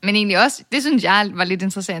det. Men egentlig også, det synes jeg var lidt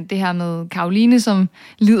interessant, det her med Karoline, som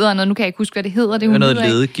lider af noget. Nu kan jeg ikke huske, hvad det hedder. Det er noget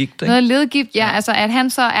ledegigt, ikke? Noget ledegigt, ja. Altså, at han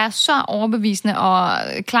så er så overbevisende og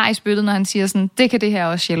klar i spyttet, når han siger sådan, det kan det her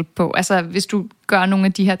også hjælpe på. Altså, hvis du gør nogle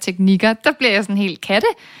af de her teknikker, der bliver jeg sådan helt katte.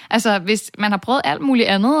 Altså, hvis man har prøvet alt muligt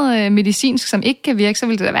andet medicinsk, som ikke kan virke, så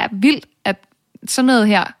ville det da være vildt, at sådan noget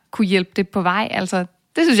her kunne hjælpe det på vej. Altså,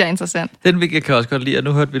 det synes jeg er interessant. Den kan jeg også godt lide, og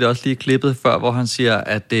nu hørte vi det også lige klippet før, hvor han siger,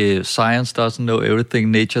 at science doesn't know everything,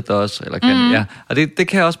 nature does, eller kan ja. Og det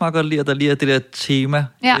kan jeg også meget godt lide, at der lige er det der tema,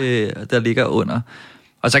 der ligger under.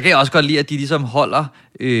 Og så kan jeg også godt lide, at de ligesom holder,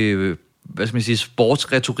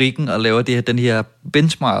 sportsretorikken og laver den her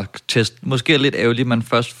benchmark-test. Måske er lidt ærgerligt, at man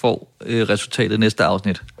først får resultatet næste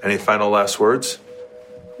afsnit. Any final last words?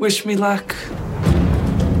 Wish me luck.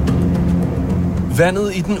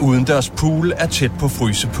 Vandet i den udendørs pool er tæt på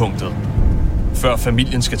frysepunktet. Før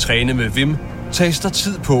familien skal træne med Wim, tages der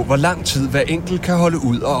tid på, hvor lang tid hver enkelt kan holde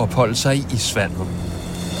ud og opholde sig i isvandet.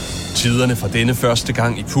 Tiderne fra denne første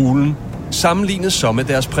gang i poolen sammenlignes så med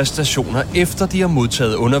deres præstationer efter de har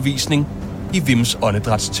modtaget undervisning i Wims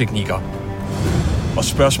åndedrætsteknikker. Og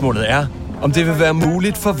spørgsmålet er, om det vil være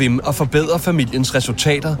muligt for Wim at forbedre familiens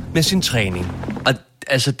resultater med sin træning. Og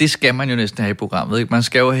altså, det skal man jo næsten have i programmet, ikke? Man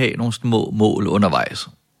skal jo have nogle små mål undervejs.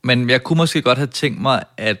 Men jeg kunne måske godt have tænkt mig,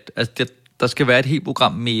 at der skal være et helt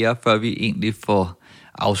program mere, før vi egentlig får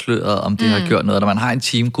afsløret, om det har gjort noget. Når man har en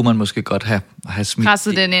team, kunne man måske godt have smidt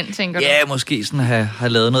presset den ind, tænker du? Ja, måske sådan have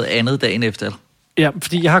lavet noget andet dagen efter. Ja,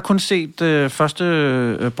 fordi jeg har kun set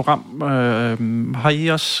første program. Har I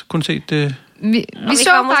også kun set det? Vi så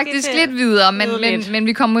faktisk lidt videre, men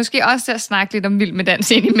vi kom måske også til at snakke lidt om Vild med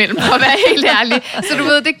dans indimellem, for at være helt ærlig. Så du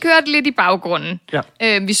ved, det kørte lidt i baggrunden.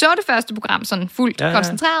 Ja. Vi så det første program sådan fuldt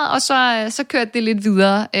koncentreret, og så kørte det lidt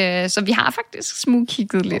videre. Så vi har faktisk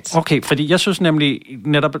smugkigget lidt. Okay, fordi jeg synes nemlig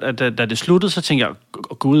netop, at da det sluttede, så tænkte jeg,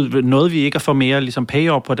 gud, nåede vi ikke at få mere ligesom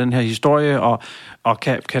payoff på den her historie, og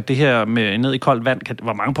kan det her med ned i koldt vand,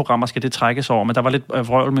 hvor mange programmer skal det trækkes over? Men der var lidt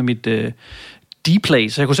vrøvl med mit Dplay,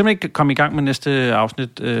 så jeg kunne simpelthen ikke komme i gang med næste afsnit.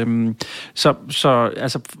 Så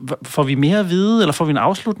altså, får vi mere at vide, eller får vi en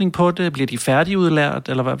afslutning på det? Bliver de færdigudlært,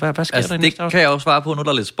 eller hvad sker der i næste afsnit? Det kan jeg også svare på, nu der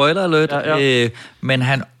er lidt spoiler alert. Ja. Men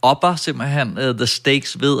han opper simpelthen the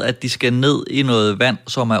stakes ved, at de skal ned i noget vand,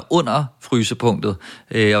 som er under frysepunktet.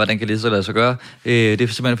 Og hvordan kan det så lade sig gøre? Det er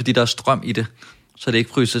simpelthen, fordi der er strøm i det, så det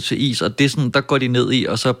ikke fryser til is. Og det er sådan, der går de ned i,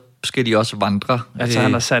 og så skal de også vandre. Altså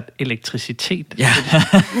han har sat elektricitet. Ja.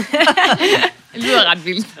 Det lyder ret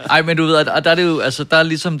vildt. Ej, men du ved, og der er det jo, altså der er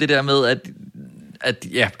ligesom det der med, at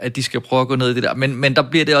at de skal prøve at gå ned i det der. Men der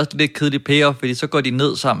bliver det også lidt kedeligt payoff, fordi så går de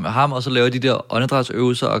ned sammen med ham, og så laver de der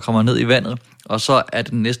åndedrætsøvelser og kommer ned i vandet. Og så er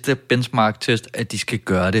det næste benchmark-test, at de skal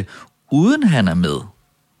gøre det, uden han er med.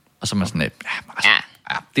 Og så er man sådan lidt,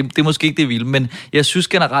 det er måske ikke det vilde, men jeg synes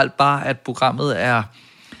generelt bare, at programmet er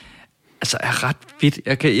ret fedt.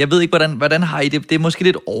 Jeg ved ikke, hvordan har I det? Det er måske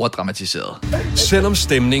lidt overdramatiseret. Selvom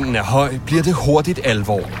stemningen er høj, bliver det hurtigt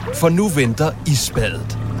alvor, for nu venter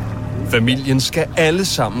isbadet. Familien skal alle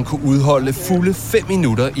sammen kunne udholde fulde 5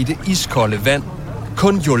 minutter i det iskolde vand,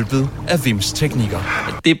 kun hjulpet af Wims teknikker.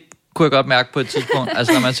 Det kunne jeg godt mærke på et tidspunkt.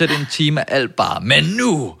 Altså, når man sætter en time af alt bare, men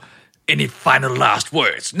nu, any final last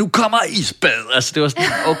words, nu kommer isbad. Altså, det var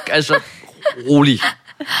sådan, rolig.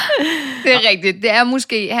 Det er rigtigt. Det er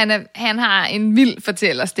måske, han har en vild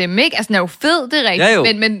fortællerstemme, ikke? Altså, den er jo fed, det er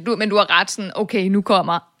rigtigt. Men du har ret sådan, okay, nu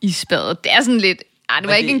kommer isbadet. Det er sådan lidt, det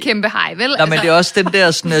var ikke en kæmpe hej, vel? Nej, men det er også den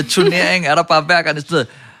der sådan, turnering, er der bare hver gang det sted.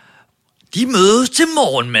 De mødes til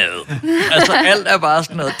morgenmad. Altså, alt er bare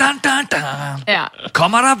sådan noget. Ja.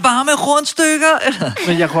 Kommer der varme rundstykker?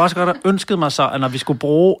 Men jeg kunne også godt have ønsket mig så, at når vi skulle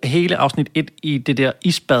bruge hele afsnit 1 i det der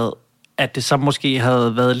isbad, at det så måske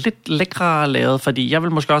havde været lidt lækrere lavet, fordi jeg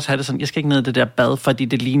vil måske også have det sådan, jeg skal ikke ned i det der bad, fordi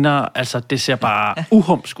det ligner, altså det ser bare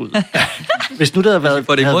uhumsk ud. Hvis nu det havde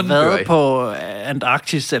været på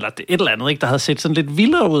Antarktis, eller et eller andet, ikke, der havde set sådan lidt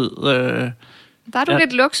vildere ud. Der er du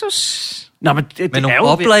lidt luksus. Nå, men det med nogle er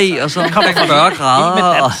bobler i, og så kommer 40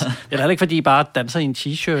 grader. Det er ikke, fordi I bare danser i en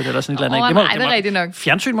t-shirt eller sådan et eller andet. Det er rigtigt nok.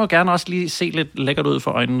 Fjernsyn må gerne også lige se lidt lækkert ud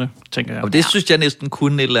for øjnene, tænker jeg. Og det synes jeg næsten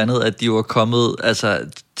kunne et eller andet, at de var kommet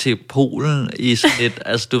til Polen i sådan et,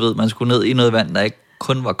 altså du ved, man skulle ned i noget vand, der ikke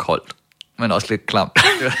kun var koldt, men også lidt klamt.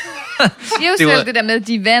 Det er jo selv det der med, at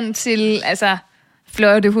de er vant til,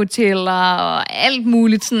 flotte hoteller og alt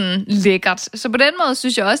muligt sådan lækkert. Så på den måde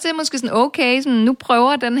synes jeg også, det er måske sådan okay, sådan, nu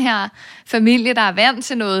prøver den her familie, der er vant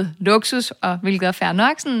til noget luksus, og hvilket er fair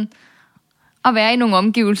nok, sådan, at være i nogle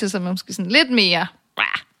omgivelser, som er måske sådan lidt mere...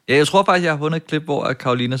 Ja, jeg tror faktisk, jeg har fundet et klip, hvor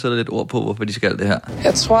Karolina sætter lidt ord på, hvorfor de skal det her.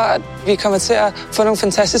 Jeg tror, at vi kommer til at få nogle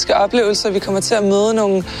fantastiske oplevelser. Vi kommer til at møde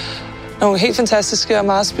nogle helt fantastiske og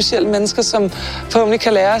meget specielle mennesker, som forhåbentlig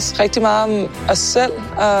kan lære os rigtig meget om os selv,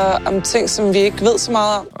 og om ting, som vi ikke ved så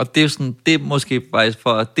meget om. Og det er jo sådan, det er måske faktisk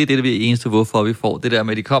for, det er det, vi er eneste, hvorfor vi får det der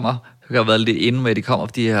med, at de kommer, jeg har været lidt inde med, at de kommer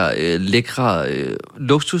for de her lækre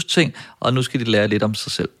luksusting, og nu skal de lære lidt om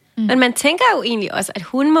sig selv. Men man tænker jo egentlig også, at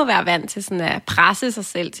hun må være vant til sådan at presse sig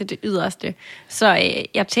selv til det yderste. Så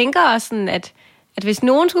jeg tænker også sådan, at hvis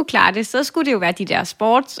nogen skulle klare det, så skulle det jo være de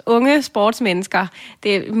der unge sportsmennesker.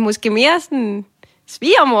 Det er måske mere sådan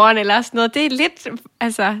svigermoren eller sådan noget. Det er lidt,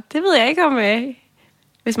 det ved jeg ikke om...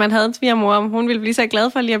 Hvis man havde en svigermor, om hun ville blive så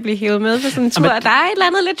glad for lige at blive hævet med på sådan en tur. Der er et eller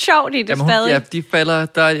andet lidt sjovt i det stadig. Ja, de falder...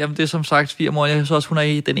 det er som sagt svigermor. Jeg synes også, hun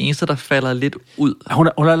er den eneste, der falder lidt ud.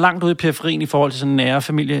 Hun er langt ude i periferien i forhold til sådan nære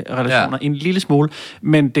familierelationer. Ja. En lille smule.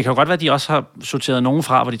 Men det kan jo godt være, at de også har sorteret nogen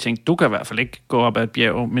fra, hvor de tænkte, du kan i hvert fald ikke gå op ad et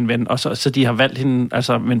bjerg, min ven. Og så de har valgt hende,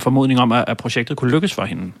 med en formodning om, at projektet kunne lykkes for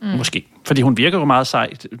hende. Måske. Fordi hun virker jo meget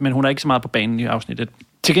sejt, men hun er ikke så meget på banen i afsnittet.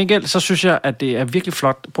 Til gengæld, så synes jeg, at det er virkelig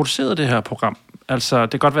flot produceret, det her program. Altså,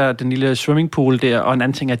 det kan godt være den lille swimmingpool der, og en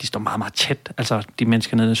anden ting er, at de står meget, meget tæt, altså de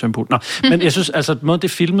mennesker nede i swimmingpool. Men jeg synes, altså, måden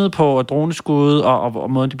det er filmet på, droneskud,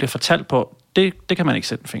 og måden det bliver fortalt på, det kan man ikke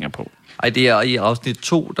sætte en finger på. Ej, det er i afsnit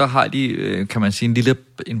 2, der har de, kan man sige,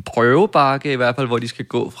 en prøvebakke i hvert fald, hvor de skal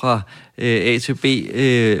gå fra A til B,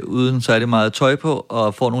 uden særlig meget tøj på,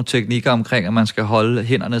 og få nogle teknikker omkring, at man skal holde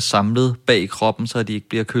hænderne samlet bag kroppen, så de ikke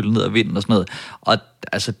bliver kølet ned af vinden og sådan noget. Og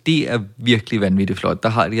altså, det er virkelig vanvittigt flot. Der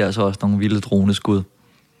har de altså også nogle vilde droneskud.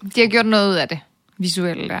 De har gjort noget ud af det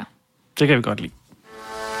visuelle der. Det kan vi godt lide.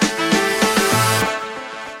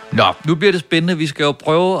 Nå, nu bliver det spændende. Vi skal jo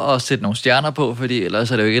prøve at sætte nogle stjerner på, fordi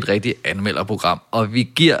ellers er det jo ikke et rigtigt anmelderprogram. Og vi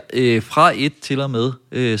giver fra 1 til og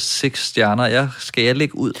med 6 stjerner. Skal jeg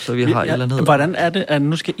lægge ud, så vi har et eller andet? Hvordan er det, at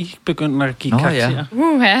nu skal I begynde at give karakterer?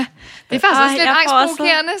 Ja. Det er faktisk også lidt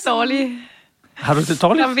angstprovokerende. Dårlig. Har du det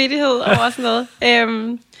dårligt? Samvittighed over sådan noget.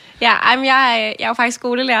 Jeg er jo faktisk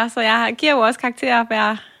skolelærer, så jeg giver jo også karakterer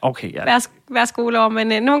hver skoleår,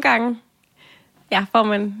 men nogle gange... Ja, får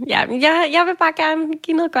man... Ja, jeg vil bare gerne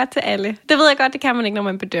give noget godt til alle. Det ved jeg godt, det kan man ikke, når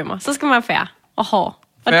man bedømmer. Så skal man være fair og hård.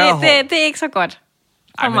 Og det er ikke så godt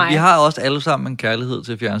for mig. Men vi har også alle sammen en kærlighed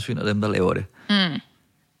til fjernsyn og dem, der laver det.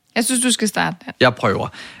 Jeg synes, du skal starte. Jeg prøver.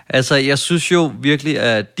 Altså, jeg synes jo virkelig,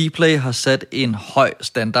 at Dplay har sat en høj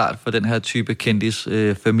standard for den her type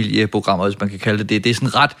kendis-familieprogrammer, hvis man kan kalde det det. Det er sådan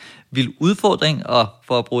en ret vild udfordring, og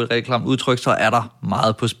for at bruge et reklamt udtryk, så er der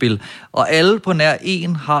meget på spil. Og alle på nær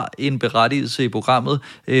en har en berettigelse i programmet,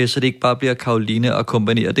 så det ikke bare bliver Karoline og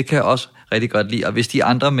kompagni. Og det kan også rigtig godt lide. Og hvis de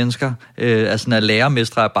andre mennesker, altså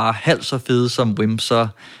lærermestre, er bare halvt så fede som Wim, så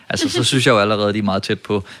synes jeg jo allerede, de er meget tæt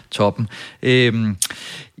på toppen.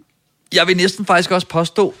 Jeg vil næsten faktisk også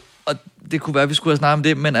påstå, og det kunne være, at vi skulle have snakket om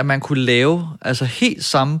det, men at man kunne lave helt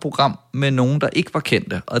samme program med nogen, der ikke var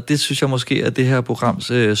kendte. Og det synes jeg måske er det her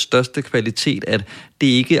programs største kvalitet, at det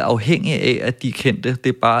ikke er afhængigt af, at de er kendte.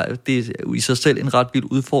 Det er i sig selv en ret vild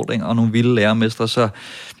udfordring, og nogle vilde lærermestre,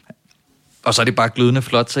 og så er det bare glødende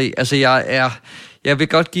flot. Så jeg vil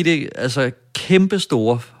godt give det kæmpe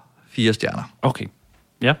store 4 stjerner. Okay,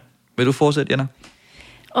 ja. Vil du fortsætte, Jenna?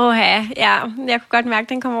 Ja, jeg kunne godt mærke, at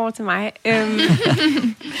den kommer over til mig.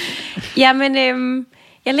 Jamen,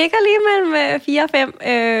 jeg ligger lige mellem 4 og 5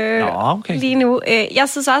 okay. lige nu. Jeg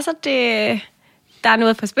synes også, at der er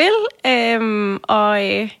noget på spil, og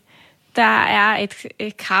der er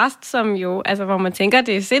et cast, som jo, hvor man tænker,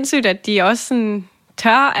 det er sindssygt, at de også sådan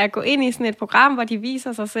tør at gå ind i sådan et program, hvor de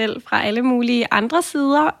viser sig selv fra alle mulige andre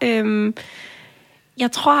sider.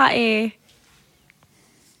 Jeg tror,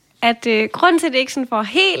 at grunden til, at det ikke sådan får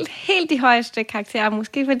helt de højeste karakterer,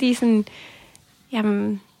 måske fordi sådan,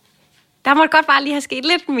 jamen, der måtte godt bare lige have sket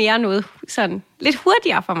lidt mere noget, sådan lidt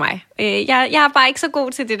hurtigere for mig. Jeg er bare ikke så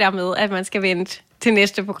god til det der med, at man skal vente til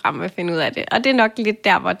næste program at finde ud af det. Og det er nok lidt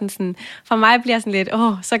der, hvor den sådan, for mig bliver sådan lidt,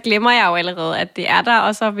 så glemmer jeg jo allerede, at det er der,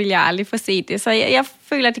 og så vil jeg aldrig få set det. Så jeg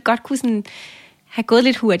føler, at det godt kunne sådan have gået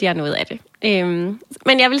lidt hurtigere noget af det.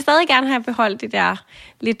 Men jeg vil stadig gerne have beholdt det der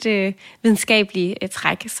lidt videnskabelige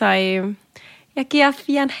træk. Så jeg giver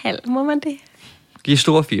 4,5. Må man det? Giv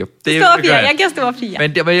store 4. Jeg giver store 4.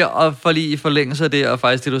 Men det var og for lige i forlængelse af det, og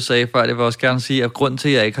faktisk det, du sagde før, det vil også gerne sige, at grunden til,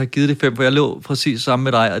 at jeg ikke har givet det 5, for jeg lå præcis sammen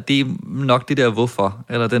med dig, og det er nok det der hvorfor,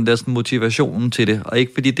 eller den der sådan, motivationen til det, og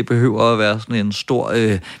ikke fordi det behøver at være sådan en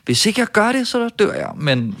stor, hvis ikke jeg gør det, så dør jeg,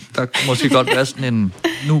 men der måske godt være sådan en,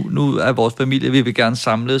 nu er vores familie, vi vil gerne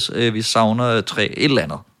samles, vi savner 3, et eller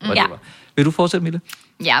andet. Ja. Vil du fortsætte, Mille?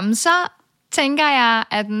 Jamen, så tænker jeg,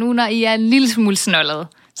 at nu når I er en lille smule snollet,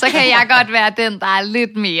 så kan jeg godt være den, der er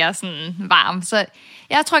lidt mere sådan varm. Så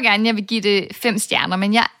jeg tror gerne, jeg vil give det 5 stjerner.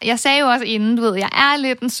 Men jeg sagde jo også inden, jeg er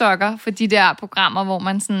lidt en sokker for de der programmer, hvor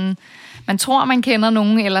man tror, man kender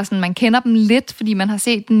nogen, eller sådan, man kender dem lidt, fordi man har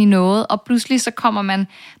set den i noget, og pludselig så kommer man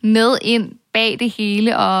med ind bag det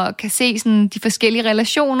hele, og kan se sådan de forskellige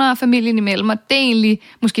relationer familien imellem, og det er egentlig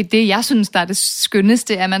måske det, jeg synes, der er det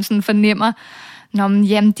skønneste, at man sådan fornemmer,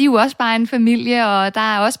 jamen, de er jo også bare en familie, og der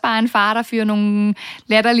er også bare en far, der fyrer nogle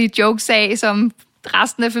latterlige jokes af, som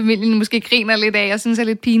resten af familien måske griner lidt af, og synes er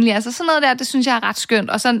lidt pinligt. Altså sådan noget der, det synes jeg er ret skønt.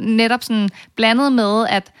 Og så netop sådan blandet med,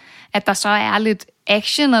 at der så er lidt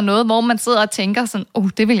action og noget, hvor man sidder og tænker sådan,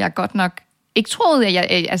 det vil jeg godt nok ikke troede,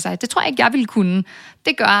 det tror jeg ikke, jeg ville kunne.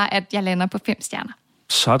 Det gør, at jeg lander på 5 stjerner.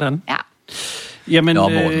 Sådan. Ja. Jamen,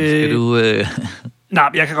 Morten, skal du... Nej,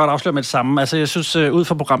 jeg kan godt afsløre med det samme. Altså, jeg synes, ud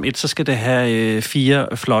fra program 1, så skal det have 4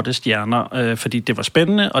 flotte stjerner, fordi det var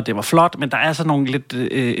spændende, og det var flot, men der er så nogle lidt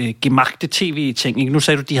gemagte tv-ting. Ikke? Nu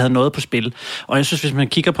sagde du, de havde noget på spil, og jeg synes, hvis man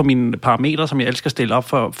kigger på mine parametre, som jeg elsker at stille op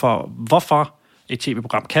for hvorfor et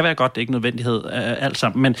tv-program kan være godt, det er ikke nødvendighed alt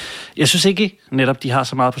sammen, men jeg synes ikke netop, de har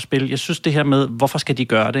så meget på spil. Jeg synes det her med, hvorfor skal de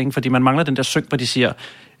gøre det? Ikke? Fordi man mangler den der synk, hvor de siger,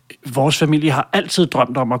 vores familie har altid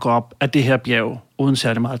drømt om at gå op af det her bjerg, uden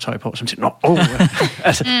særlig meget tøj på, som siger,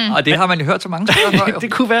 og det har man jo hørt så mange steder.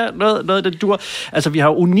 Det kunne være noget der dur. Altså, vi har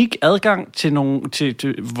unik adgang til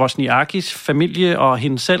Wozniakis familie og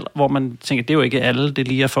hende selv, hvor man tænker, det er jo ikke alle, det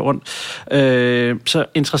lige er for ondt. Så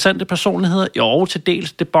interessante personligheder, jo, til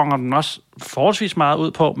dels, det bonger den også forholdsvis meget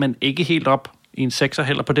ud på, men ikke helt op i en 6'er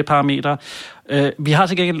heller på det parameter. Vi har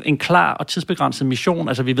til gengæld en klar og tidsbegrænset mission,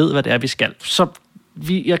 altså vi ved, hvad det er, vi skal. Så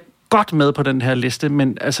vi er godt med på den her liste,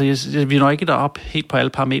 men altså, vi når ikke derop helt på alle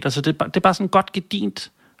parametre, så det er bare sådan et godt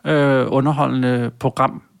gedint underholdende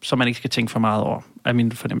program, som man ikke skal tænke for meget over, af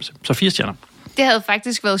min fornemmelse. Så 4 stjerner. Det havde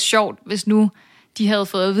faktisk været sjovt, hvis nu de havde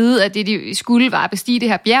fået at vide, at det de skulle var at bestige det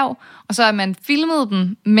her bjerg, og så har man filmet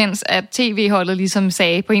dem, mens at tv-holdet ligesom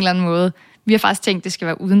sagde på en eller anden måde, vi har faktisk tænkt, det skal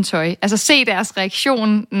være uden tøj. Altså se deres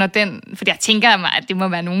reaktion, når for jeg tænker mig, at det må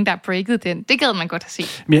være nogen, der har breaket den. Det gad man godt have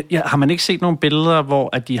set. Men har man ikke set nogle billeder, hvor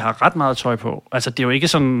at de har ret meget tøj på? Altså det er jo ikke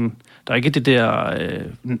sådan, der er ikke det der,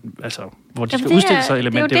 hvor de skal udstille sig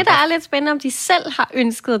element. Det er jo det, der er lidt spændende, om de selv har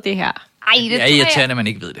ønsket det her. Ej, det er irriterende, at man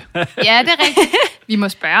ikke ved det. Ja, det er rigtigt. Vi må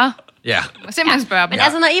spørge. Ja. Vi må simpelthen spørge. Men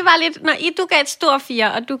altså, når du gav et stort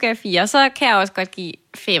 4, og du gav 4, så kan jeg også godt give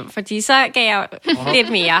 5, fordi så gav jeg lidt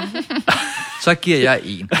mere. Så giver jeg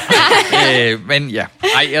 1. Men ja,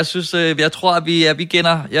 jeg synes, jeg tror, at vi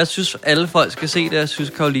kender. Jeg synes, alle folk skal se det. Jeg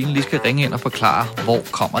synes, Caroline lige skal ringe ind og forklare, hvor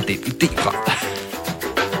kommer den idé fra.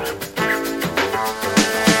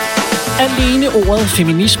 Alene ordet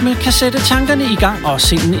feminisme kan sætte tankerne i gang og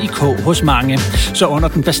sindene i kog hos mange. Så under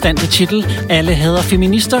den bastante titel Alle hader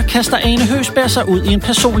feminister kaster Ane Høgsberg sig ud i en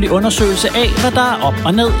personlig undersøgelse af, hvad der er op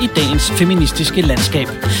og ned i dagens feministiske landskab.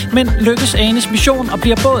 Men lykkes Anes mission og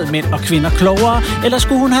bliver både mænd og kvinder klogere, eller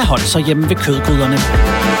skulle hun have holdt sig hjemme ved kødgryderne?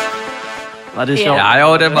 Var det sjovt? Ja,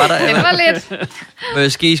 jo, det var der. Det var lidt.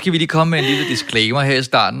 Måske skal vi lige komme med en lille disclaimer her i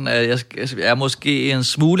starten. Jeg er måske en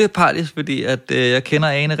smule partisk, fordi at jeg kender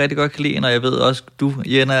Ane rigtig godt, Kleen, og jeg ved også, du,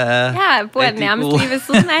 Jenna, er jeg bor nærmest lige ved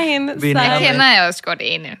siden af hende. Så kender jeg også godt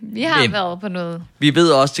Ane. Vi har været på noget. Vi ved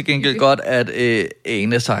også til gengæld godt, at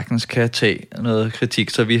Ane sagtens kan tage noget kritik,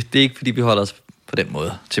 så det er ikke, fordi vi holder os på den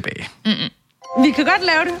måde tilbage. Mm-mm. Vi kan godt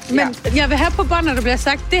lave det, men jeg vil have på bånd, når der bliver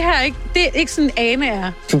sagt, det her det er ikke sådan Ane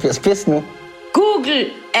er. Du bliver spids nu. Google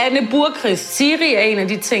Anne Burkris. Siri er en af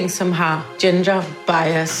de ting, som har gender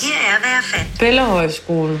bias. Her er hvad jeg fandt.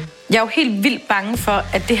 Bellahøjskole. Jeg er jo helt vildt bange for,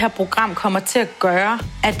 at det her program kommer til at gøre,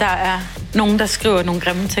 at der er nogen, der skriver nogle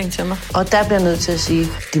grimme ting til mig. Og der bliver jeg nødt til at sige,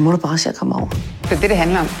 det må du bare se at komme over. Det er det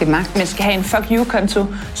handler om. Det er magt. Man skal have en fuck you-konto,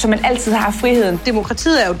 så man altid har friheden.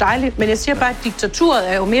 Demokratiet er jo dejligt, men jeg siger bare, at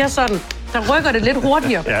diktaturet er jo mere sådan, der rykker det lidt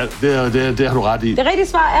hurtigere. Ja, det har du ret i. Det rigtige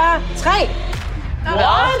svar er 3.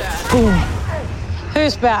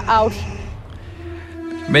 Høgsberg out.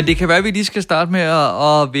 Men det kan være, at vi lige skal starte med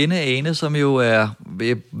at vinde Ane, som jo er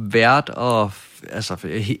vært og altså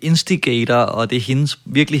instigator, og det er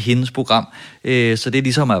virkelig hendes program. Så det er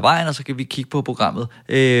ligesom af vejen, og så kan vi kigge på programmet.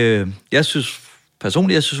 Jeg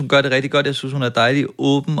synes hun gør det rigtig godt. Jeg synes, hun er dejlig,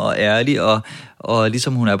 åben og ærlig, og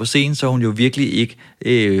ligesom hun er på scenen, så er hun jo virkelig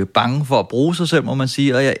ikke bange for at bruge sig selv, må man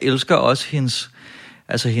sige. Og jeg elsker også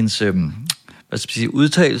hendes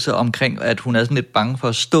udtalelse omkring, at hun er sådan lidt bange for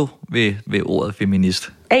at stå ved ordet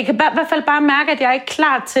feminist. Jeg kan i hvert fald bare mærke, at jeg er ikke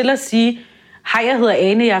klar til at sige, hej, jeg hedder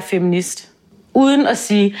Ane, jeg er feminist. Uden at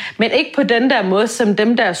sige, men ikke på den der måde, som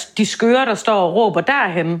dem der, de skøre, der står og råber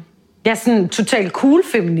derhen. Jeg er sådan en total cool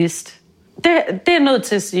feminist. Det er jeg nødt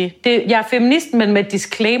til at sige. Jeg er feminist, men med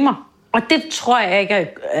disclaimer. Og det tror jeg ikke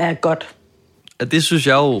er godt. Det synes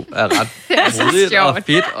jeg jo er ret modigt og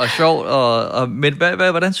fedt og sjovt. Men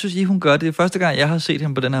hvordan synes I, hun gør det? Det er første gang, jeg har set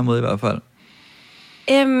hende på den her måde i hvert fald.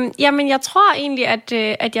 Jamen, jeg tror egentlig,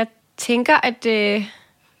 at jeg tænker, at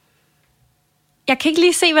jeg kan ikke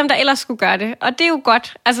lige se, hvem der ellers skulle gøre det. Og det er jo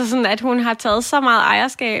godt, altså sådan, at hun har taget så meget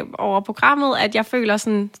ejerskab over programmet, at jeg føler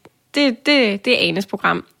sådan, det er Anes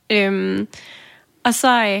program. Og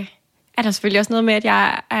så er der selvfølgelig også noget med, at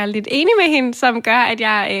jeg er lidt enig med hende, som gør, at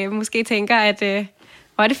jeg måske tænker, at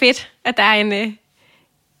hvor er det fedt, at der er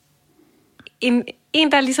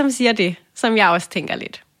en, der ligesom siger det, som jeg også tænker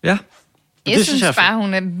lidt. Ja. Jeg synes bare,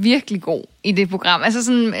 hun er virkelig god i det program. Altså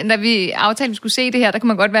sådan, da vi aftalte, at vi skulle se det her, der kan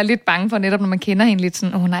man godt være lidt bange for, netop når man kender hende lidt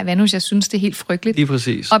sådan, nej, hvad nu, jeg synes, det er helt frygteligt. Lige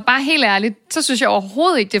præcis. Og bare helt ærligt, så synes jeg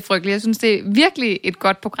overhovedet ikke, det er frygteligt. Jeg synes, det er virkelig et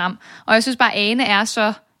godt program. Og jeg synes bare, Ane er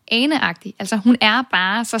så Ane-agtig. Altså, hun er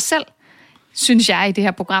bare sig selv, synes jeg, i det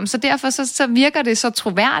her program. Så derfor så virker det så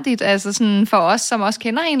troværdigt, altså sådan for os, som også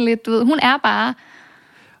kender hende lidt. Du ved, hun er bare,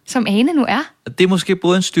 som Ane nu er. Det er måske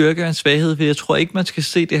både en styrke og en svaghed, for jeg tror ikke, man skal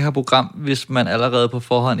se det her program, hvis man allerede på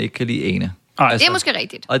forhånd ikke kan lide Ane. Altså, det er måske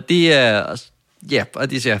rigtigt. Og det er... Ja,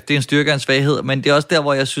 og det er en styrke og en svaghed, men det er også der,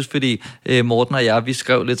 hvor jeg synes, fordi Morten og jeg, vi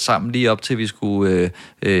skrev lidt sammen lige op til, vi skulle,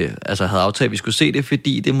 havde aftalt, at vi skulle se det,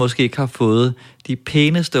 fordi det måske ikke har fået de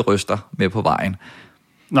pæneste røster med på vejen.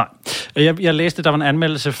 Nej. Jeg læste, der var en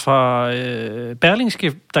anmeldelse fra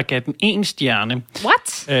Berlingske, der gav den 1 stjerne.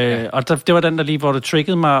 What? Og det var den der lige, hvor det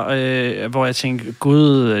triggede mig, hvor jeg tænkte,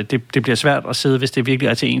 gud, det bliver svært at sidde, hvis det virkelig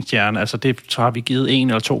er til 1 stjerne. Altså det så har vi givet 1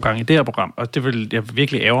 eller 2 gange i det her program, og det vil jeg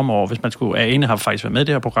virkelig ærger mig over, hvis man skulle... Ane har faktisk været med i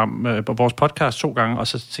det her program på vores podcast 2 gange, og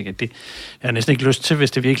så tænkte jeg, jeg har næsten ikke lyst til,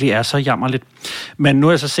 hvis det virkelig er så jammerligt. Men nu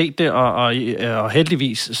har jeg så set det, og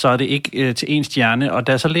heldigvis, så er det ikke til 1 stjerne, og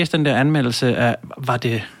da jeg så læste den der anmeldelse af, var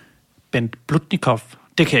det Bent Blutnikov,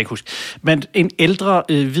 det kan jeg ikke huske. Men en ældre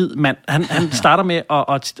hvid mand, han starter med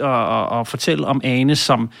at fortælle om Ane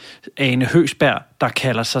som Ane Høgsberg, der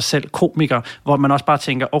kalder sig selv komiker, hvor man også bare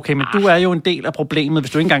tænker, okay, men du er jo en del af problemet,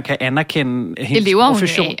 hvis du ikke engang kan anerkende hendes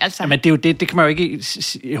profession. Hun af, altså. Men det er jo det kan man jo ikke...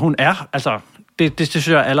 Hun er, altså... Det synes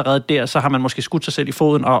jeg allerede der, så har man måske skudt sig selv i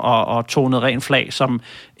foden og tonet ren flag som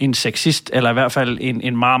en sexist, eller i hvert fald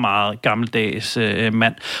en meget, meget gammeldags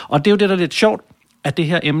mand. Og det er jo det, der er lidt sjovt, at det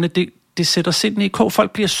her emne, det sætter sindene i kog.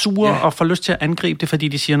 Folk bliver sure og får lyst til at angribe det, fordi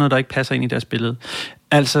de siger noget, der ikke passer ind i deres billede.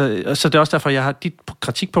 Altså, så det er også derfor, jeg har de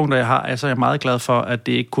kritikpunkter, jeg har, altså jeg er meget glad for, at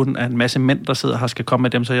det ikke kun er en masse mænd, der sidder her og skal komme med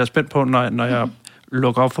dem, så jeg er spændt på, når jeg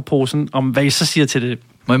lukker op for posen, om hvad I så siger til det.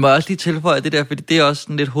 Men jeg må også lige tilføje det der, fordi det er også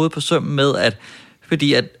sådan lidt hoved på sømmen med,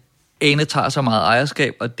 fordi at Ane tager så meget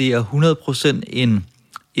ejerskab, og det er 100%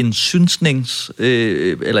 en synsnings,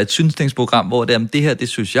 eller et synsningsprogram, hvor det her, det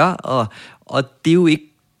synes jeg, og det er jo ikke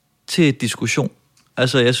til diskussion.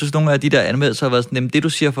 Altså, jeg synes, nogle af de der anmeldelser har været sådan, det du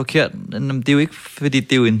siger er forkert, det er jo ikke, fordi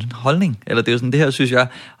det er jo en holdning, eller det er jo sådan, det her synes jeg,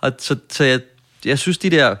 og så jeg synes, de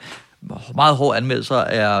der meget hårde anmeldelser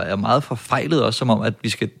er meget forfejlet, også som om, at vi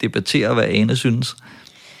skal debattere, hvad Ane synes.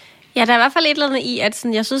 Ja, der er i hvert fald et eller andet i, at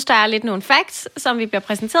sådan, jeg synes, der er lidt nogle facts, som vi bliver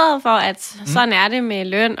præsenteret for, at sådan er det med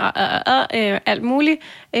løn og alt muligt.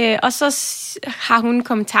 Og så har hun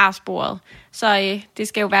kommentarsporet. Så det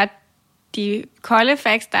skal jo være de kolde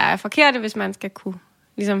facts, der er forkerte, hvis man skal kunne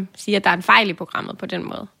ligesom, sige, at der er en fejl i programmet på den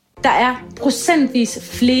måde. Der er procentvis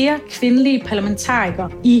flere kvindelige parlamentarikere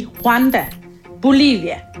i Rwanda,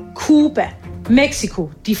 Bolivia, Cuba,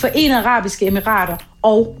 Mexico, de Forenede Arabiske Emirater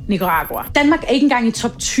og Nicaragua. Danmark er ikke engang i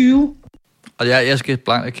top 20. Og jeg skal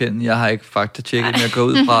blankt erkende, jeg har ikke faktatjekket, men jeg går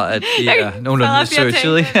ud fra, at det er nogenlunde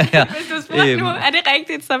researchet, ikke? Ja. Hvis du spurgte nu, er det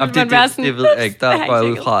rigtigt, så vil man være sådan... Det ved jeg ikke. Der går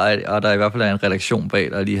jeg ud fra, at der i hvert fald er en redaktion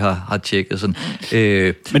bag, der lige har tjekket sådan.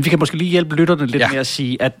 Men vi kan måske lige hjælpe lytterne lidt med at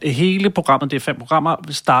sige, at hele programmet, det er 5 programmer,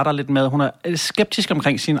 starter lidt med, hun er skeptisk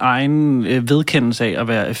omkring sin egen vedkendelse af at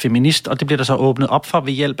være feminist, og det bliver der så åbnet op for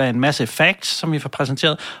ved hjælp af en masse facts, som vi får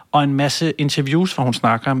præsenteret, og en masse interviews, hvor hun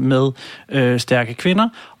snakker med stærke kvinder.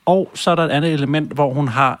 Og så er der et andet element, hvor hun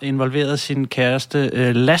har involveret sin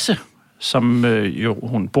kæreste Lasse, som jo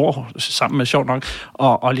hun bor sammen med, sjovt nok,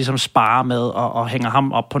 og ligesom sparer med og hænger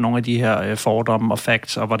ham op på nogle af de her fordomme og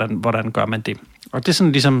facts, og hvordan gør man det. Og det er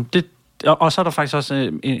sådan ligesom... Og så er der faktisk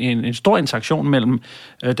også en stor interaktion mellem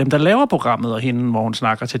dem, der laver programmet, og hende, hvor hun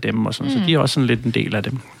snakker til dem, og sådan, så de er også sådan lidt en del af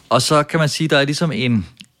dem. Og så kan man sige, der er ligesom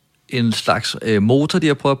en slags motor, de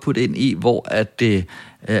har prøvet at putte ind i, hvor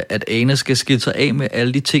at Ane skal skille sig af med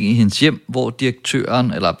alle de ting i hendes hjem, hvor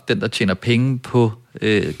direktøren, eller den, der tjener penge på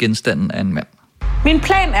genstanden, er en mand. Min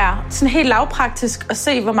plan er sådan helt lavpraktisk at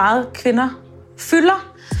se, hvor meget kvinder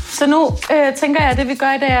fylder. Så nu tænker jeg, at det vi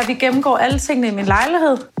gør i dag er, at vi gennemgår alle tingene i min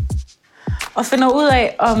lejlighed, og finder ud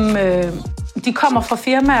af, om de kommer fra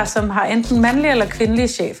firmaer, som har enten mandlige eller kvindelige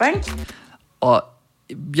chefer, ikke? Og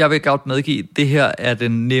jeg vil godt medgive, det her er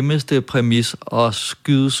den nemmeste præmis at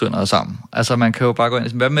skyde sønder sammen. Altså, man kan jo bare gå ind og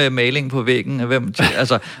sige, hvad med maling på væggen?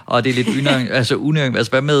 Og det er lidt unødvendigt. Altså,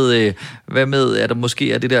 hvad med, er der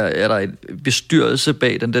måske er der en bestyrelse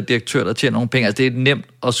bag den der direktør, der tjener nogle penge? Altså, det er nemt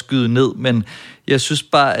at skyde ned, men jeg synes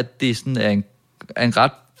bare, at det sådan er en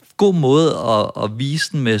ret god måde at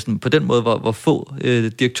vise den med sådan, på den måde, hvor få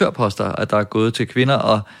direktørposter, at der er gået til kvinder,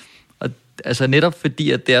 og altså netop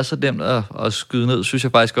fordi, at det er så nemt at skyde ned, synes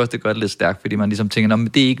jeg faktisk også, det gør det lidt stærkt, fordi man ligesom tænker, men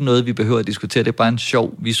det er ikke noget, vi behøver at diskutere, det er bare en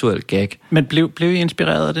sjov visuel gag. Men blev I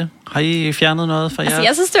inspireret af det? Har I fjernet noget fra jer? Altså,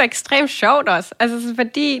 jeg synes, det var ekstremt sjovt også, altså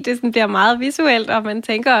fordi det sådan bliver meget visuelt, og man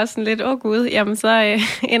tænker også sådan lidt, gud, jamen så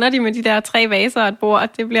ender de med de der 3 vaser og et bord, og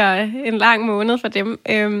det bliver en lang måned for dem.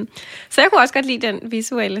 Så jeg kunne også godt lide den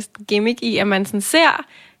visuelle gimmick i, at man sådan ser,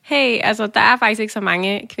 hey, altså der er faktisk ikke så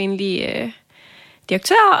mange kvindelige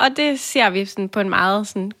direktører, og det ser vi sådan på en meget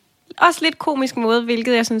sådan, også lidt komisk måde,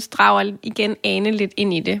 hvilket jeg synes drager igen Ane lidt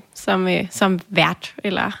ind i det, som vært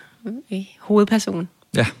eller hovedperson.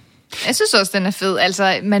 Ja. Jeg synes også, den er fed.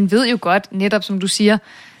 Altså, man ved jo godt, netop som du siger,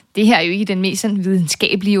 det her er jo ikke den mest sådan,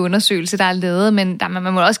 videnskabelige undersøgelse, der er lavet, men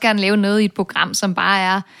man må også gerne lave noget i et program, som bare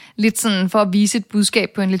er lidt sådan for at vise et budskab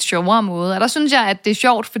på en lidt sjovere måde. Og der synes jeg, at det er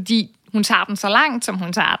sjovt, fordi hun tager den så langt, som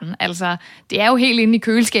hun tager den. Altså, det er jo helt inde i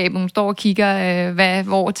køleskabet, hun står og kigger,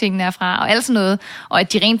 hvor tingene er fra, og alt sådan noget. Og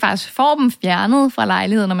at de rent faktisk får dem fjernet fra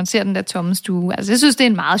lejligheden, når man ser den der tomme stue. Altså, jeg synes, det er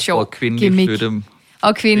en meget sjov gimmick.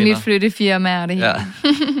 Og kvindeligt flyttefirma og det hele. Ja.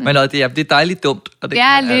 Men det er dejligt dumt. Og det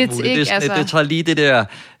er lidt, ikke? Det tager lige det der...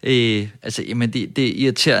 det er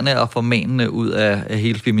irriterende og formanende ud af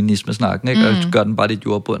hele feminismesnakken, ikke? Og gør den bare lidt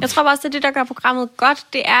jordbund. Jeg tror også, det der gør programmet godt,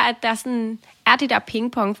 det er, at der sådan er det der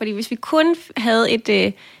pingpong. Fordi hvis vi kun havde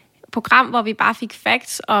et program, hvor vi bare fik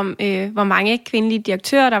facts om, hvor mange kvindelige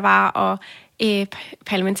direktører der var, og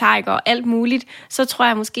parlamentarikere og alt muligt, så tror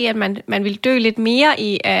jeg måske, at man vil dø lidt mere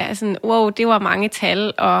i, sådan, wow, det var mange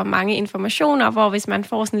tal og mange informationer, hvor hvis man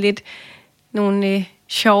får sådan lidt nogle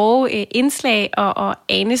sjove indslag og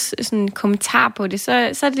Anes sådan kommentar på det, så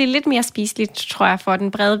er det lidt mere spiseligt, tror jeg, for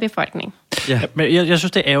den brede befolkning. Ja, men jeg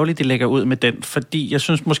synes, det er ærgerligt, de lægger ud med den, fordi jeg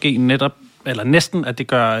synes måske netop, eller næsten, at det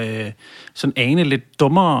gør sådan Ane lidt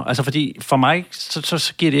dummere. Altså fordi for mig,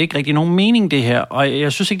 så giver det ikke rigtig nogen mening, det her. Og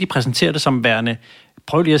jeg synes ikke, de præsenterer det som værende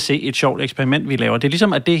prøv lige at se et sjovt eksperiment, vi laver. Det er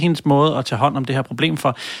ligesom, at det er hendes måde at tage hånd om det her problem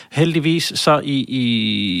for. Heldigvis, så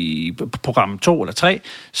i program 2 eller 3,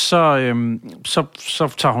 så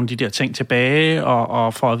tager hun de der ting tilbage,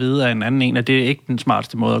 og får at vide af en anden en, at det er ikke den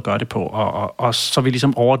smarteste måde at gøre det på, og så er vi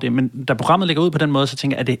ligesom over det. Men da programmet ligger ud på den måde, så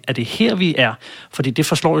tænker jeg, er det her, vi er? Fordi det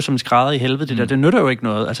forslår jo som en skrædder i helvede, det der. Det nytter jo ikke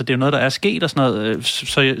noget. Altså, det er jo noget, der er sket og sådan noget.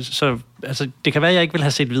 Så altså, det kan være, at jeg ikke ville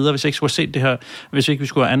have set videre, hvis jeg ikke skulle have set det her, hvis ikke vi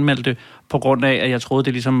skulle have anmeldt det, på grund af, at jeg troede,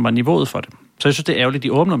 det ligesom var niveauet for det. Så jeg synes, det er ærgerligt,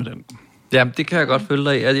 de åbner med den. Jamen, det kan jeg godt følge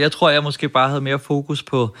dig i. Jeg tror, jeg måske bare havde mere fokus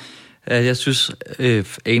på, at jeg synes,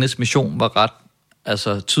 Anes mission var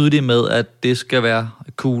ret tydelig med, at det skal være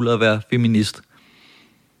cool at være feminist.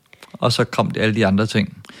 Og så kom det alle de andre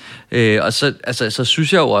ting. Og så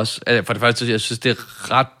synes jeg jo også, at for det første, jeg synes, det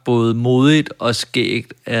er ret både modigt og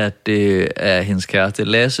skægt, at hendes kæreste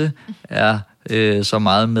Lasse er så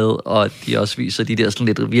meget med, og de også viser de der sådan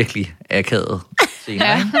lidt virkelig akavede scener.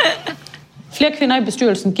 Ja. Flere kvinder i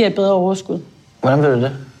bestyrelsen giver et bedre overskud. Hvordan ved du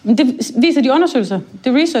det? Men det viser de undersøgelser.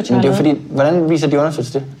 Det er research, men det er jo fordi, hvordan viser de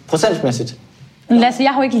undersøgelser det? Procentmæssigt? Lasse,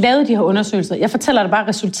 jeg har jo ikke lavet de her undersøgelser. Jeg fortæller dig bare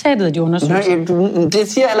resultatet af de undersøgelser. Nej, det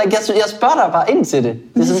siger jeg ikke. Jeg spørger dig bare ind til det.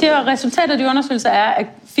 Det siger, at resultatet af de undersøgelser er, at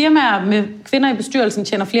firmaer med kvinder i bestyrelsen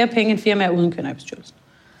tjener flere penge end firmaer uden kvinder i bestyrelsen.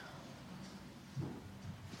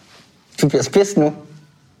 Du bliver spids nu.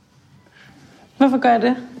 Hvorfor gør jeg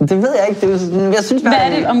det? Det ved jeg ikke. Jeg synes bare,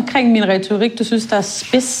 hvad er det omkring min retorik, du synes, der er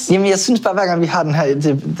spids? Jamen, jeg synes bare, hver gang vi har den her,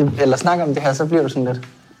 eller snakker om det her, så bliver du sådan lidt.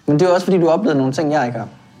 Men det er også, fordi du har oplevet nogle ting, jeg ikke har.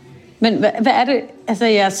 Men hvad er det? Altså,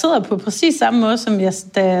 jeg sidder på præcis samme måde, som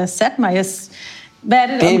da jeg satte mig. Hvad er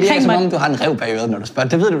det omkring mig? Det er som om, du har en rev bag øret, når du spørger.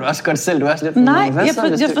 Det ved du også godt selv. Du er også lidt... Nej,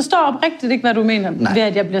 jeg forstår oprigtigt ikke, hvad du mener ved,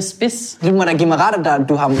 at jeg bliver spids. Du må da give mig ret, at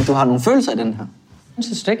du har nogle følelser i den her. Jeg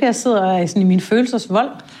synes ikke, at jeg sidder sådan i min følelsesvold.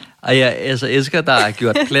 Og jeg elsker, der er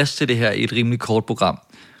gjort plads til det her i et rimelig kort program.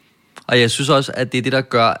 Og jeg synes også, at det er det, der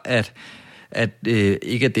gør, at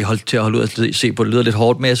ikke at det er holdt til at holde ud at se på, det lyder lidt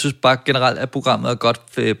hårdt, men jeg synes bare generelt, at programmet er godt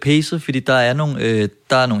pacet, fordi der er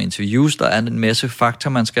nogle interviews, der er en masse fakta,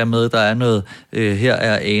 man skal have med, der er noget, her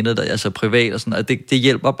er Ane, der er altså privat og sådan, og det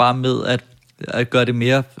hjælper bare med at gøre det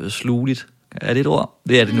mere slugeligt. Er det et ord?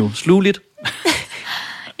 Det er det nu. Slugeligt.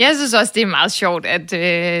 Jeg synes også, det er meget sjovt, at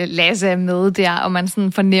Lasse er med der, og man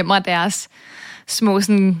sådan fornemmer deres små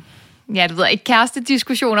sådan... Ja, det ved jeg ikke,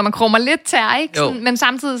 kærestediskussioner, man krummer lidt tær, ikke? Sådan, men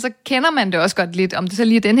samtidig så kender man det også godt lidt, om det så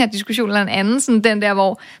lige er den her diskussion eller en anden, sådan den der,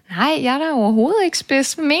 hvor, nej, jeg er da overhovedet ikke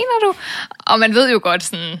spids, mener du? Og man ved jo godt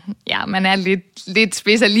sådan, ja, man er lidt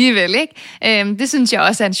spids alligevel, ikke? Det synes jeg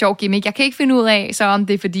også er en sjov gimmick. Jeg kan ikke finde ud af, så om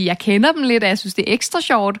det er, fordi jeg kender dem lidt, og jeg synes, det er ekstra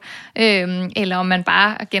sjovt, eller om man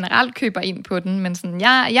bare generelt køber ind på den, men sådan,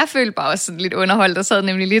 jeg følte bare også sådan lidt underholdt, og sad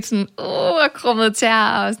nemlig lidt sådan, krummet tær,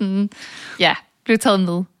 og sådan, ja, blev taget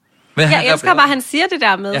med. Jeg elsker bare, at han siger det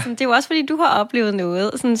der med. Ja. Sådan, det er jo også, fordi du har oplevet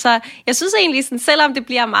noget. Sådan, så jeg synes egentlig, sådan, selvom det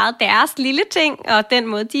bliver meget deres lille ting, og den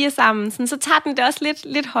måde, de er sammen, sådan, så tager den det også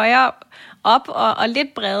lidt højere op, og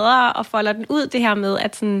lidt bredere, og folder den ud, det her med,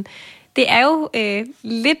 at sådan, det er jo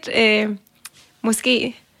lidt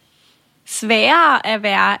måske sværere at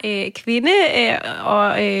være kvinde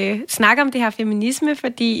og snakke om det her feminisme,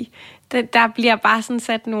 fordi der bliver bare sådan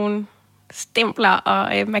sat nogle stempler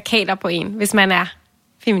og markader på en, hvis man er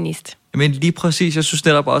feminist. Men lige præcis, jeg synes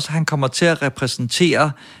netop også, at han kommer til at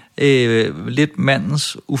repræsentere lidt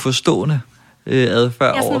mandens uforstående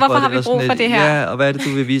adfærd. Ja, sådan, hvorfor har vi brug for det her? Ja, og hvad er det, du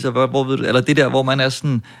vil vise? Og hvor ved du? Eller det der, hvor man er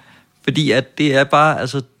sådan... Fordi at det er bare,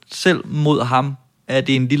 altså selv mod ham, er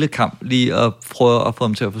det en lille kamp lige at prøve at få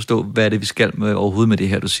ham til at forstå, hvad er det, vi skal med overhovedet med det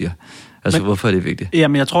her, du siger. Altså, men, hvorfor er det vigtigt?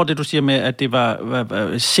 Jamen, jeg tror, det du siger med, at det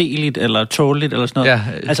var seligt eller tåligt eller sådan noget.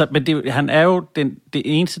 Ja. Altså, men han er jo det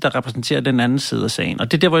eneste, der repræsenterer den anden side af sagen.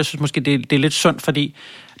 Og det er der, hvor jeg synes måske, det er lidt synd, fordi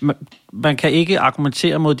man kan ikke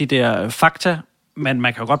argumentere mod de der fakta, men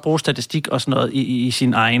man kan jo godt bruge statistik og sådan noget i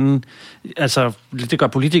sin egen... Altså, det gør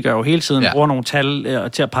politikere jo hele tiden, bruger nogle tal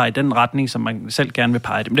til at pege i den retning, som man selv gerne vil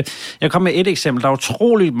pege dem. Jeg kom med et eksempel. Der er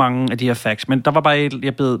utroligt mange af de her facts, men der var bare et,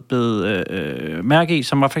 jeg bed mærke i,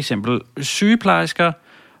 som var for eksempel sygeplejersker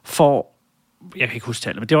får... Jeg kan ikke huske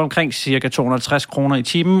tallet, men det var omkring cirka 250 kroner i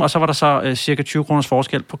timen, og så var der så cirka 20 kroners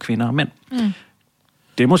forskel på kvinder og mænd. Mm.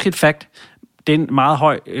 Det er måske et fact. Det er en meget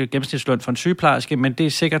høj gennemsnitsløn for en sygeplejerske, men det er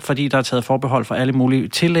sikkert, fordi der er taget forbehold for alle mulige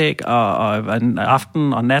tillæg og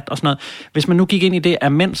aften og nat og sådan noget. Hvis man nu gik ind i det, er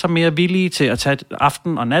mænd så mere villige til at tage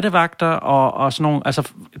aften- og nattevagter og sådan nogle... Altså,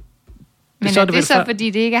 Men er det så, fordi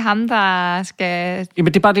det ikke er ham, der skal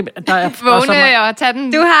Jamen, det er bare det, der er vågne og tage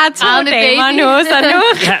den. Du har 2 damer nu, så nu.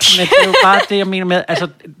 Ja, men det er jo bare det, jeg mener med, altså,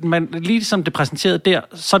 lige som det præsenterede der,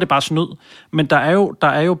 så er det bare snyd. Men der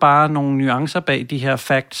er jo bare nogle nuancer bag de her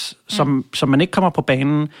facts, som man ikke kommer på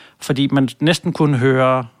banen, fordi man næsten kunne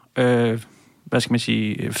høre, hvad skal man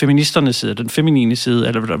sige, feministernes side, den feminine side,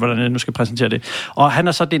 eller hvordan jeg nu skal præsentere det. Og han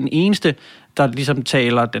er så den eneste, der ligesom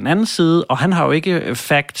taler den anden side, og han har jo ikke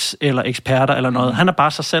facts eller eksperter eller noget. Han er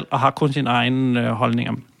bare sig selv og har kun sine egne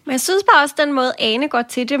holdninger. Men jeg synes bare også, den måde Ane går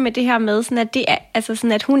til det med det her med, sådan at, det er, altså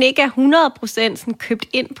sådan at hun ikke er 100% sådan købt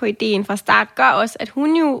ind på ideen fra start, gør også, at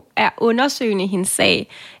hun jo er undersøgende i hendes sag.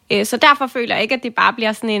 Så derfor føler jeg ikke, at det bare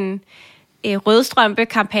bliver sådan en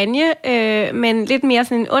rødstrømpe-kampagne, men lidt mere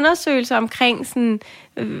sådan en undersøgelse omkring, sådan,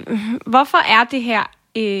 hvorfor er det her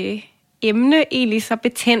emne egentlig så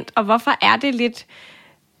betændt, og hvorfor er det lidt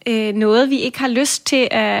noget, vi ikke har lyst til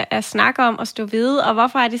at snakke om og stå ved, og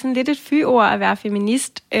hvorfor er det sådan lidt et fyord at være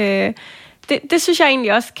feminist. Det synes jeg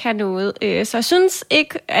egentlig også kan noget. Så jeg synes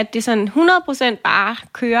ikke, at det sådan 100% bare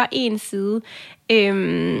kører en side,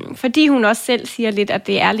 fordi hun også selv siger lidt, at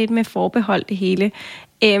det er lidt med forbehold det hele.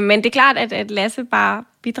 Men det er klart, at Lasse bare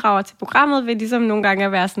bidrager til programmet ved ligesom nogle gange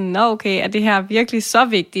at være sådan, nå okay, er det her virkelig så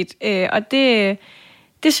vigtigt? Og det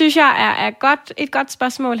synes jeg er et godt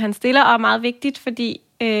spørgsmål, han stiller, og meget vigtigt, fordi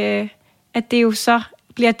at det jo så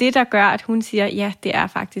bliver det, der gør, at hun siger, ja, det er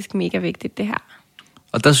faktisk mega vigtigt, det her.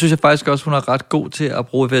 Og der synes jeg faktisk også, hun er ret god til at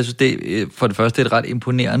bruge, for jeg synes, det for det første et ret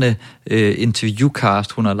imponerende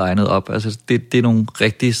interviewcast, hun har legnet op. Altså, det er nogle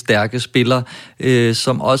rigtig stærke spillere,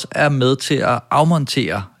 som også er med til at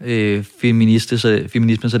afmontere feminisme, så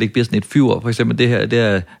det ikke bliver sådan et fyord. For eksempel det her,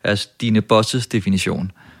 det er Stine Bosses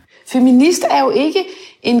definition. Feminist er jo ikke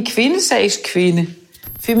en kvindesagskvinde.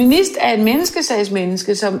 Feminist er et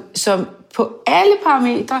menneskesagsmenneske, som på alle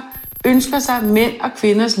parametre ønsker sig mænd og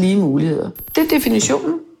kvinders lige muligheder. Det er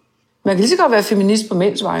definitionen. Man kan lige så godt være feminist på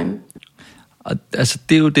mænds vegne. Og altså,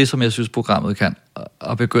 det er jo det, som jeg synes, programmet kan.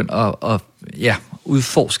 At begynde at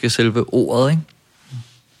udforske selve ordet, ikke?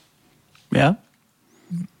 Ja.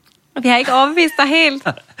 Vi har ikke overbevist dig helt.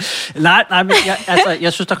 Nej, men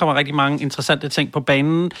jeg synes, der kommer rigtig mange interessante ting på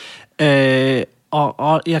banen.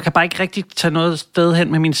 Og jeg kan bare ikke rigtig tage noget sted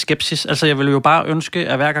hen med min skepsis. Altså, jeg ville jo bare ønske,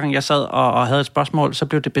 at hver gang jeg sad og havde et spørgsmål, så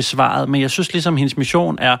blev det besvaret. Men jeg synes ligesom, hendes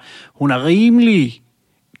mission er, hun er rimelig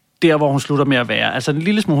der, hvor hun slutter med at være. Altså en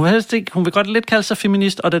lille smule. Hun vil godt lidt kalde sig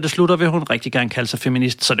feminist, og da det slutter, vil hun rigtig gerne kalde sig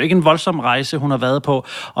feminist. Så det er ikke en voldsom rejse, hun har været på.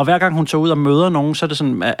 Og hver gang hun tager ud og møder nogen, så er det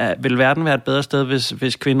sådan, vil verden være et bedre sted,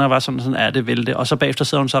 hvis kvinder var sådan det vil det. Og så bagefter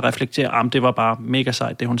sidder hun så og reflekterer, det var bare mega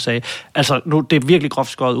sejt, det hun sagde. Altså, nu, det er virkelig groft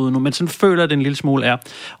skåret ud nu, men sådan føler det en lille smule er.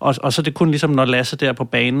 Og så er det kun ligesom, når Lasse der på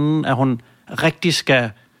banen, at hun rigtig skal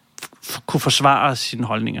kunne forsvare sine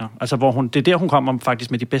holdninger. Altså, det er der, hun kommer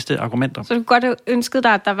faktisk med de bedste argumenter. Så du kunne godt ønske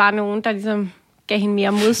dig, at der var nogen, der ligesom gav hende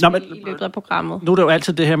mere modspil i løbet af programmet? Nu er det jo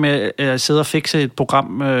altid det her med at sidde og fikse et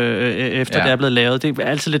program, efter det er blevet lavet. Det er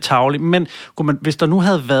altid lidt tarveligt. Men hvis der nu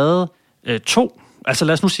havde været 2, altså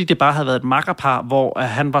lad os nu sige, at det bare havde været et makkerpar, hvor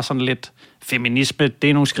han var sådan lidt feminisme, det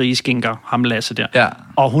er nogle skrigeskinker, ham Lasse der. Ja.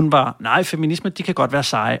 Og hun var, nej, feminisme, de kan godt være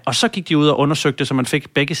seje. Og så gik de ud og undersøgte, så man fik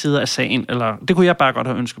begge sider af sagen, eller det kunne jeg bare godt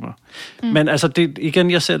have ønsket mig. Men altså,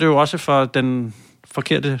 igen, jeg ser det jo også for den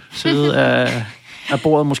forkerte side af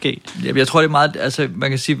bordet måske. Ja, jeg tror, det er meget, altså man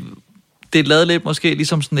kan sige, det er lavet lidt måske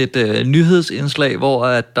ligesom sådan et nyhedsindslag, hvor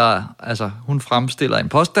at hun fremstiller en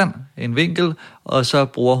påstand, en vinkel, og så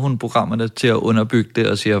bruger hun programmerne til at underbygge det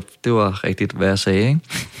og siger, det var rigtigt, hvad jeg sagde, ikke?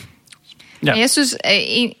 Ja. Jeg synes,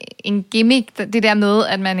 en gimmick, det der med,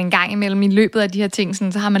 at man en gang imellem i løbet af de her ting,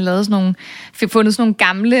 sådan, så har man fundet sådan nogle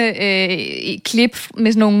gamle klip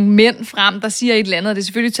med sådan nogle mænd frem, der siger et eller andet, og det er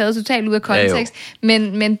selvfølgelig taget totalt ud af kontekst,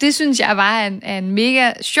 men det synes jeg var en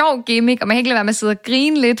mega sjov gimmick, og man kan ikke lade være med at sidde og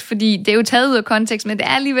grine lidt, fordi det er jo taget ud af kontekst, men det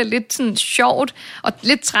er alligevel lidt sådan sjovt, og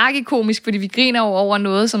lidt tragikomisk, fordi vi griner over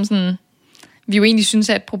noget, som sådan vi jo egentlig synes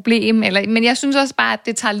er et problem, men jeg synes også bare, at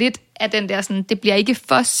det tager lidt af den der sådan, det bliver ikke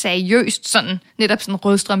for seriøst, sådan netop sådan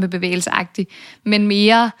rødstrømpebevægelseagtigt, men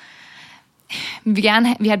mere, vi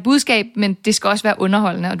har et budskab, men det skal også være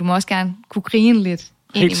underholdende, og du må også gerne kunne grine lidt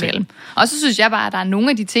indimellem. Og så synes jeg bare, at der er nogle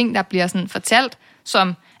af de ting, der bliver sådan fortalt,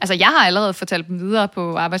 som, altså jeg har allerede fortalt dem videre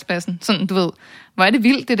på arbejdspladsen, sådan du ved, hvor er det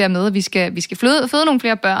vildt det der med, at vi skal føde nogle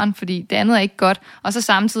flere børn, fordi det andet er ikke godt, og så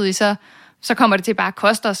samtidig så kommer det til bare at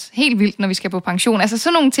koste os helt vildt, når vi skal på pension. Altså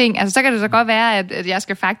sådan nogle ting, altså så kan det så godt være, at jeg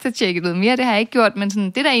skal faktatjekke noget mere, det har jeg ikke gjort, men sådan,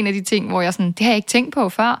 det er da en af de ting, hvor jeg sådan, det har jeg ikke tænkt på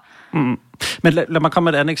før. Men lad mig komme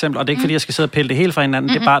med et andet eksempel, og det er ikke fordi, jeg skal sidde og pille det helt fra hinanden,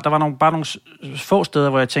 det er bare, der var bare nogle få steder,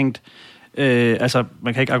 hvor jeg tænkte, Altså,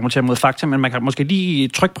 man kan ikke argumentere mod fakta, men man kan måske lige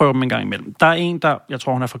trykprøve dem en gang imellem. Der er en, jeg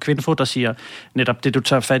tror, hun er fra Kvindefod, der siger netop det, du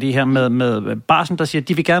tager fat i her med barsel, der siger,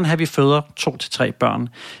 de vil gerne have, at vi føder 2-3 børn.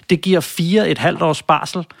 Det giver 4,5 års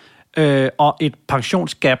barsel, og et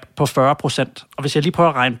pensionsgab på 40%. Og hvis jeg lige prøver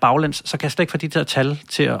at regne baglæns, så kan jeg slet ikke få de der tal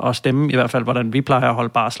til at stemme, i hvert fald, hvordan vi plejer at holde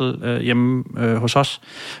barsel hjemme hos os.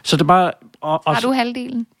 Så det er bare... Har du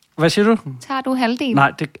halvdelen? Hvad siger du? Tager du halvdelen?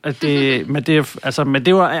 Nej, men det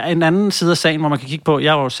er jo en anden side af sagen, hvor man kan kigge på,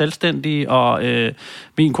 jeg er jo selvstændig, og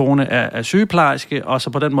min kone er sygeplejerske, og så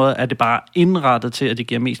på den måde er det bare indrettet til, at det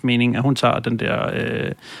giver mest mening, at hun tager den der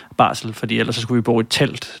barsel, fordi ellers så skulle vi bo i et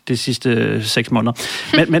telt de sidste 6 måneder.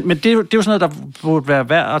 Men det er jo sådan noget, der burde være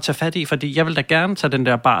værd at tage fat i, fordi jeg vil da gerne tage den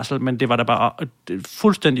der barsel, men det var da bare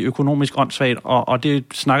fuldstændig økonomisk åndssvagt, og det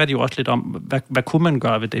snakker de jo også lidt om, hvad kunne man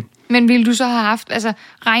gøre ved det? Men ville du så have haft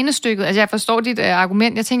regnestykket? Altså jeg forstår dit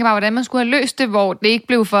argument. Jeg tænker bare, hvordan man skulle have løst det, hvor det ikke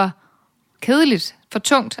blev for kedeligt, for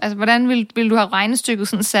tungt. Altså hvordan ville du have regnestykket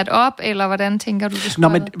sådan sat op, eller hvordan tænker du, det skulle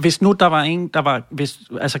men hvis nu der var en, der var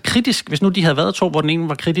kritisk, hvis nu de havde været 2, hvor den ene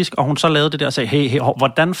var kritisk, og hun så lavede det der og sagde, hey,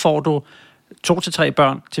 hvordan får du 2-3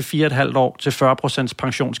 børn til 4,5 år til 40%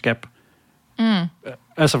 pensionsgab?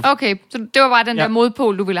 Altså, okay, så det var bare den der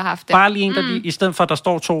modpol, du ville have haft der. Bare lige en, der i stedet for, at der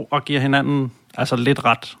står 2 og giver hinanden lidt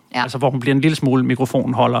ret. Ja. Altså, hvor hun bliver en lille smule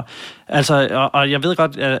mikrofonholder. Altså, og jeg ved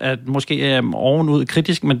godt, at måske er ovenud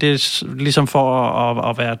kritisk, men det er ligesom for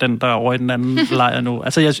at være den, der er over i den anden lejr nu.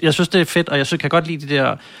 Altså, jeg synes, det er fedt, og jeg kan godt lide de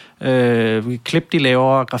der klip, de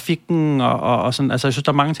laver, grafikken og sådan. Altså, jeg synes,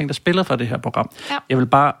 der er mange ting, der spiller for det her program. Ja. Jeg vil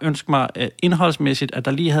bare ønske mig indholdsmæssigt, at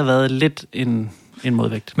der lige havde været lidt en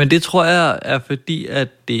modvægt. Men det tror jeg er fordi,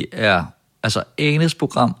 at det er Anes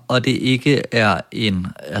program, og det ikke er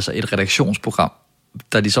et redaktionsprogram,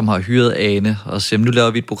 der ligesom har hyret Ane, og siger, nu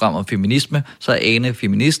laver vi et program om feminisme, så er Ane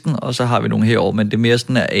feministen, og så har vi nogle herovre, men det er mere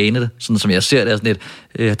sådan, at Ane, sådan som jeg ser det, er sådan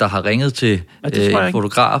et, der har ringet til en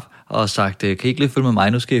fotograf, og sagt, kan I ikke lige følge med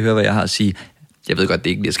mig, nu skal I høre, hvad jeg har at sige. Jeg ved godt, det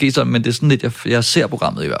ikke bliver sket sådan, men det er sådan lidt, jeg ser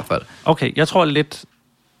programmet i hvert fald. Okay, jeg tror lidt,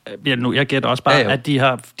 jeg gætter også bare, at de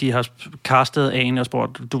har castet Ane og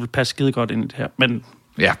spurgt, du vil passe skide godt ind i det her, men...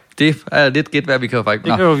 Ja, det er lidt gæt, hvad vi kan faktisk...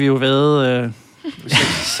 Det kan vi jo ved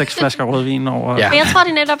 6 flasker rødvin over... Ja. Men jeg tror, det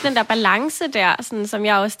er netop den der balance der, sådan, som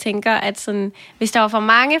jeg også tænker, at sådan, hvis der var for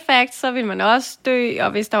mange facts, så vil man også dø,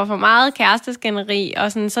 og hvis der var for meget kæresteskænderi,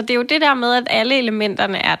 og sådan, så det er jo det der med, at alle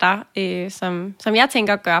elementerne er der, som jeg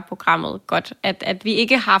tænker gør programmet godt, at vi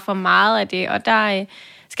ikke har for meget af det, og der...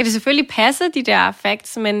 skal det selvfølgelig passe, de der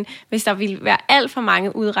facts, men hvis der ville være alt for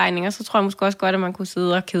mange udregninger, så tror jeg måske også godt, at man kunne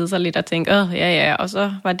sidde og kede sig lidt og tænke, ja, og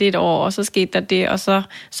så var det et år, og så skete der det, og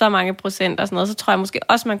så mange procent og sådan noget. Så tror jeg måske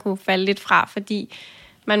også, man kunne falde lidt fra, fordi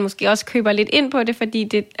man måske også køber lidt ind på det, fordi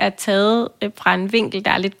det er taget fra en vinkel,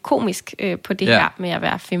 der er lidt komisk på det her med at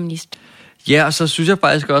være feminist. Ja, og så synes jeg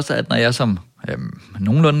faktisk også, at når jeg som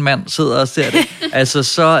nogenlunde mand sidder og ser det, altså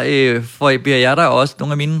så bliver jeg der også,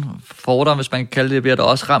 nogle af mine fordomme, hvis man kan kalde det, bliver der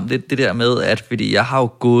også ramt lidt det der med, at fordi jeg har jo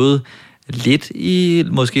gået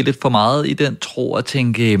måske lidt for meget i den tro at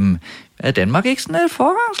tænke, er Danmark ikke sådan et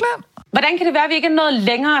foregangsland? Hvordan kan det være, at vi ikke er nået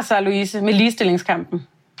længere, så Louise, med ligestillingskampen?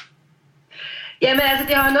 Jamen altså,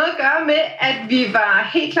 det har noget at gøre med, at vi var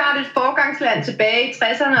helt klart et foregangsland tilbage i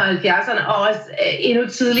 60'erne og 70'erne, og også endnu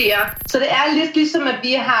tidligere. Så det er lidt ligesom, at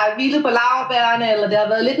vi har hvilet på laurbærrene, eller det har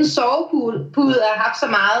været lidt en sovepude at have haft så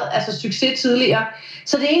meget succes tidligere.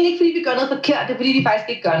 Så det er egentlig ikke, fordi vi gør noget forkert, det er, fordi vi faktisk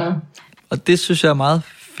ikke gør noget. Og det synes jeg er meget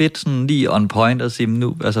fedt, sådan lige on point, at sige,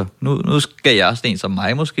 nu skal jeg, sådan en som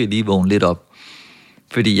mig, måske lige vågne lidt op.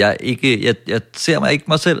 Fordi jeg ser mig ikke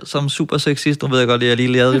mig selv som super sexist. Nu ved jeg godt, at jeg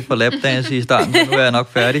lige lavede det for lapdance i starten, så nu er jeg nok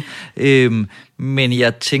færdig. Men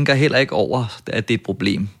jeg tænker heller ikke over, at det er et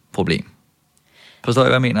problem. Forstår I,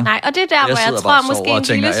 hvad jeg mener? Nej, og det er der, hvor jeg tror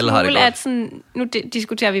måske en lille smule, at sådan, nu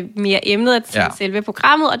diskuterer vi mere emnet af selve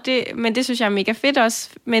programmet, men det synes jeg er mega fedt også.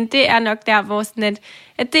 Men det er nok der, hvor sådan,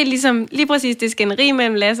 at det er ligesom lige præcis det skænderi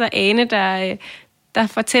mellem Lasse og Ane, der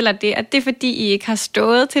fortæller det, at det er fordi, I ikke har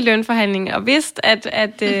stået til lønforhandlinger og vidst,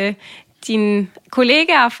 at dine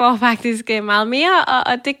kollegaer får faktisk meget mere,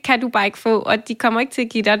 og det kan du bare ikke få, og de kommer ikke til at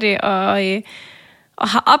give dig det, og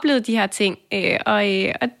har oplevet de her ting.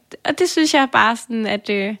 Og det synes jeg bare sådan, at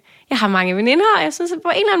jeg har mange veninder, og jeg synes, at på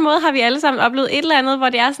en eller anden måde har vi alle sammen oplevet et eller andet, hvor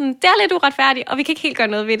det er sådan, det er lidt uretfærdigt, og vi kan ikke helt gøre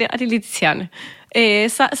noget ved det, og det er lidt irriterende.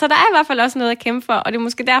 Så der er i hvert fald også noget at kæmpe for, og det er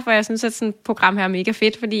måske derfor, jeg synes, at sådan et program her er mega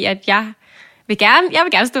fedt, fordi at jeg vil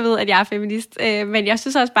gerne stå ved, at jeg er feminist, men jeg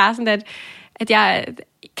synes også bare sådan, at jeg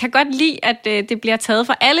kan godt lide, at det bliver taget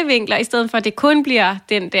fra alle vinkler, i stedet for, at det kun bliver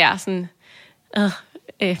den der sådan,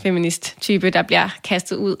 feminist-type, der bliver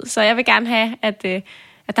kastet ud. Så jeg vil gerne have,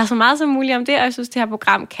 at der er så meget som muligt om det, og jeg synes, det her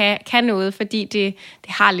program kan noget, fordi det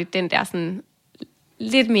har lidt den der sådan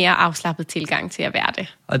lidt mere afslappet tilgang til at være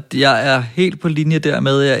det. Og jeg er helt på linje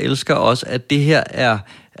dermed. Jeg elsker også, at det her er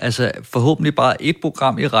altså forhåbentlig bare et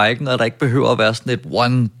program i rækken, og der ikke behøver at være sådan et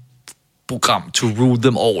one-program to rule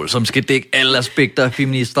them all, som skal dække alle aspekter af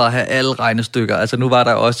feminister og have alle regnestykker. Altså nu var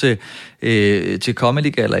der også til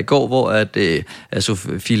Comedy Gala i går, hvor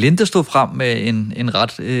Sofie Linde stod frem med en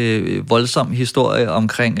ret voldsom historie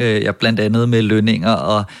omkring, blandt andet med lønninger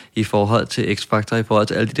og i forhold til X-Factor, i forhold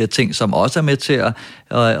til alle de der ting, som også er med til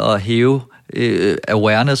at hæve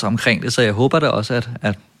awareness omkring det. Så jeg håber da også,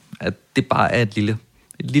 at det bare er et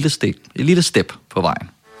lille step på vejen.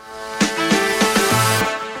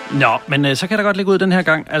 Nå, men så kan jeg da godt lægge ud den her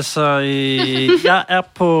gang. Altså, jeg er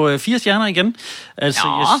på 4 stjerner igen. Altså,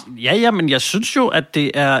 men jeg synes jo, at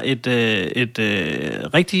det er et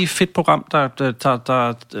rigtig fedt program,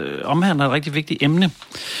 der omhandler et rigtig vigtigt emne.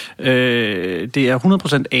 Det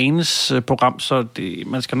er 100% Anes program, så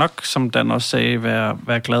man skal nok, som Dan også sagde,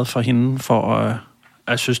 være glad for hende for at...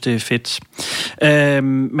 Jeg synes, det er fedt.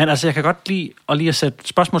 Men altså, jeg kan godt lide at sætte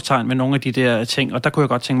spørgsmålstegn med nogle af de der ting, og der kunne jeg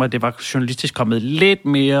godt tænke mig, at det var journalistisk kommet lidt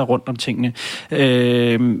mere rundt om tingene,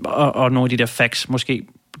 og nogle af de der facts, måske,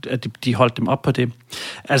 at de holdt dem op på det.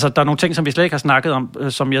 Altså, der er nogle ting, som vi slet ikke har snakket om,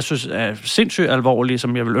 som jeg synes er sindssygt alvorlige,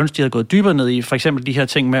 som jeg vil ønske, de havde gået dybere ned i. For eksempel de her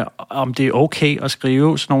ting med, om det er okay at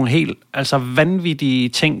skrive sådan nogle helt vanvittige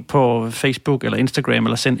ting på Facebook eller Instagram,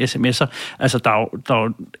 eller sende sms'er. Altså, der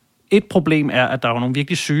er et problem er, at der er nogle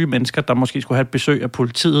virkelig syge mennesker, der måske skulle have et besøg af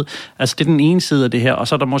politiet. Altså, det er den ene side af det her, og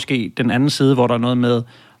så er der måske den anden side, hvor der er noget med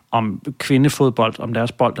om kvindefodbold, om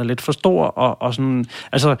deres bold er lidt for stor, og sådan...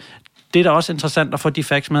 Altså, det er da også interessant at få de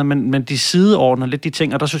facts med, men de sideordner lidt de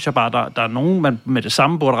ting, og der synes jeg bare, der er nogen, man med det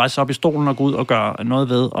samme burde rejse op i stolen og gå ud og gøre noget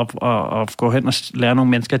ved, og gå hen og lære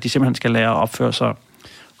nogle mennesker, at de simpelthen skal lære at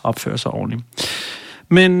opføre sig ordentligt.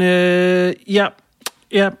 Men 4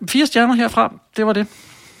 stjerner herfra, det var det.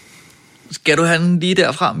 Skal du have den lige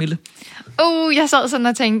derfra, Mille? Jeg sad sådan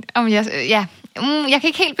og tænkte, jeg kan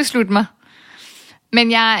ikke helt beslutte mig.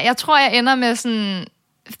 Men jeg tror, jeg ender med sådan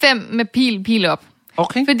 5 med pil op.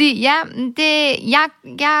 Okay. Fordi jeg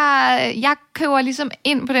køber ligesom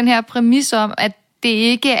ind på den her præmis om, at det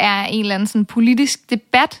ikke er en eller anden sådan politisk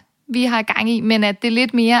debat, vi har gang i, men at det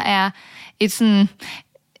lidt mere er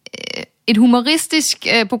et humoristisk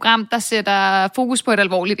program, der sætter fokus på et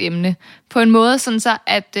alvorligt emne. På en måde, sådan så,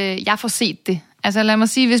 at jeg får set det. Altså lad mig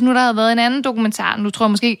sige, hvis nu der havde været en anden dokumentar, nu tror jeg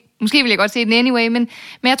måske vil jeg godt se den anyway, men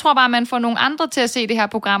jeg tror bare, at man får nogle andre til at se det her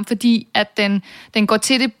program, fordi at den går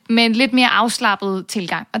til det med en lidt mere afslappet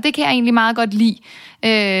tilgang. Og det kan jeg egentlig meget godt lide.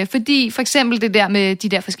 Fordi for eksempel det der med de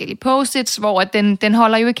der forskellige post-its, hvor at den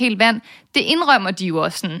holder jo ikke helt vand, det indrømmer de jo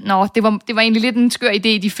også sådan. Nå, det var egentlig lidt en skør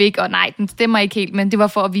idé, de fik, og nej, den stemmer ikke helt, men det var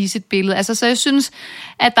for at vise et billede. Altså, så jeg synes,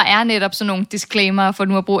 at der er netop sådan nogle disclaimer, for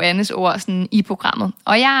nu at bruge Annes ord sådan, i programmet.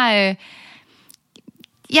 Og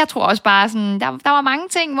jeg tror også bare sådan, der var mange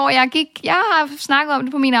ting, hvor jeg har snakket om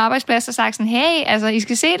det på min arbejdsplads og sagt sådan, hey, altså, I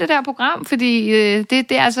skal se det der program, fordi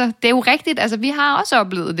det er jo rigtigt. Altså, vi har også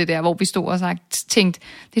oplevet det der, hvor vi stod og tænkt,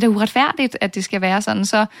 det er da uretfærdigt, at det skal være sådan.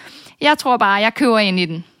 Så jeg tror bare, jeg køber ind i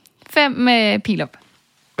den. 5 med pil op.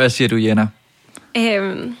 Hvad siger du, Jenna?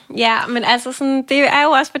 Men altså sådan, det er jo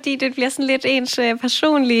også fordi, det bliver sådan lidt ens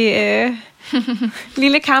personlige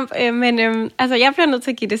lille kamp. Men jeg bliver nødt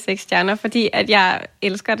til at give det 6 stjerner, fordi at jeg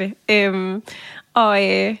elsker det. Og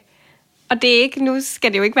det er ikke, nu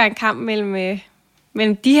skal det jo ikke være en kamp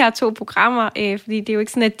mellem de her 2 programmer, fordi det er jo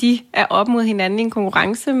ikke sådan, at de er op mod hinanden i en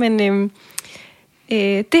konkurrence, men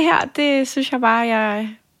det her, det synes jeg bare, jeg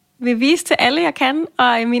vil vise til alle, jeg kan,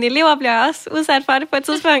 og mine elever bliver også udsat for det på et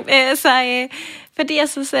tidspunkt, fordi jeg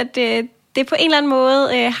synes, at det på en eller anden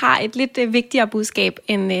måde har et lidt vigtigere budskab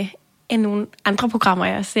end nogle andre programmer,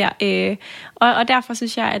 jeg ser, og derfor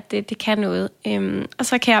synes jeg, at det kan noget, og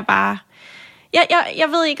så kan jeg bare... Jeg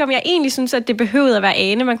ved ikke, om jeg egentlig synes, at det behøvede at være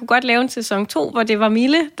Ane. Man kunne godt lave en sæson 2, hvor det var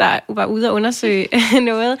Mille, der var ude og undersøge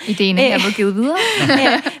noget. Ideen er blevet givet videre.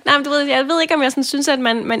 Nej, men du ved, jeg ved ikke, om jeg sådan synes, at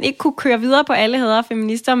man ikke kunne køre videre på alle hader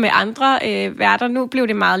feminister med andre værter. Nu blev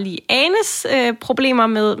det meget lige Anes problemer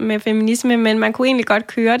med feminisme, men man kunne egentlig godt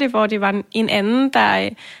køre det, hvor det var en anden,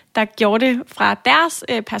 der gjorde det fra deres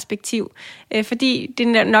perspektiv. Fordi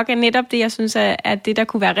det nok er netop det, jeg synes, at det, der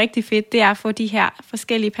kunne være rigtig fedt, det er at få de her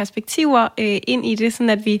forskellige perspektiver ind i det, sådan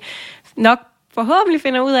at vi nok forhåbentlig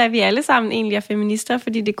finder ud af, at vi alle sammen egentlig er feminister,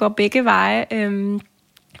 fordi det går begge veje,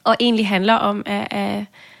 og egentlig handler om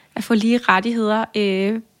at få lige rettigheder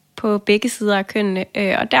på begge sider af kønnene.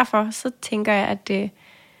 Og derfor så tænker jeg, at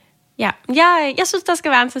jeg synes, der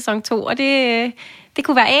skal være en sæson 2, og det det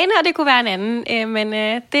kunne være Ane, og det kunne være en anden. Men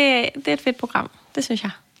det er et fedt program. Det synes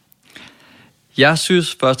jeg. Jeg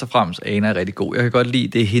synes først og fremmest, at Ane er rigtig god. Jeg kan godt lide,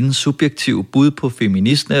 det er hendes subjektive bud på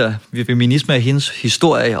feminisme. Feminisme er hendes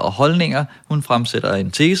historie og holdninger. Hun fremsætter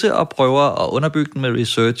en tese og prøver at underbygge den med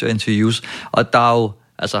research og interviews. Og der er jo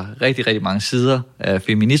rigtig, rigtig mange sider af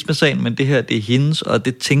feminismesagen, men det her, det er hendes, og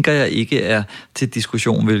det tænker jeg ikke er til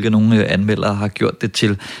diskussion, hvilke nogle anmeldere har gjort det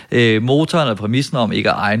til. Motoren og præmissen om ikke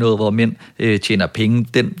at eje noget, hvor mænd tjener penge,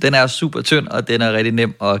 den er super tynd, og den er rigtig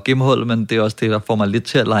nem at gennemholde, men det er også det, der får mig lidt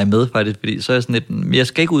til at lege med, faktisk, fordi så er jeg sådan lidt, jeg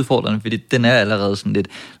skal ikke udfordre den, fordi den er allerede sådan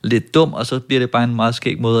lidt dum, og så bliver det bare en meget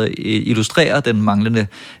skæg måde at illustrere den manglende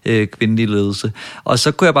kvindelige ledelse. Og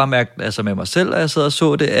så kunne jeg bare mærke, med mig selv, at jeg sad og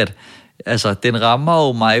så det, at den rammer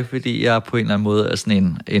jo mig, fordi jeg på en eller anden måde er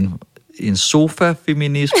sådan en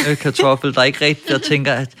sofa-feminisme-kartoffel, der ikke rigtig der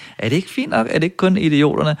tænker, at er det ikke fint nok? Er det ikke kun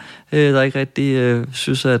idioterne, der ikke rigtig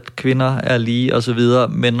synes, at kvinder er lige og så videre?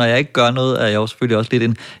 Men når jeg ikke gør noget, er jeg jo selvfølgelig også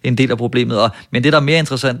lidt en del af problemet. Men det, der er mere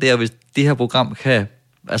interessant, det er, hvis det her program kan,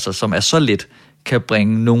 som er så lidt, kan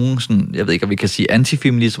bringe nogen sådan, jeg ved ikke, om vi kan sige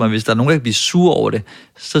antifeminisme, men hvis der er nogen, der kan blive sure over det,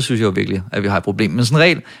 så synes jeg jo virkelig, at vi har et problem. Men sådan en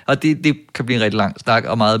regel, og det kan blive en rigtig lang snak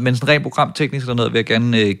og meget, men sådan rent programteknisk eller noget, vil jeg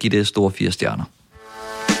gerne give det store 4 stjerner.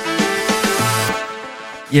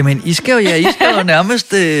 Jamen, I skal jo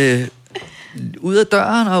nærmest ud af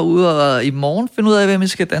døren og ud og i morgen finde ud af, hvem I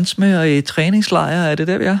skal danse med, og i træningslejre, er det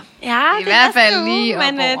der, vi er? Ja, i hvert fald lige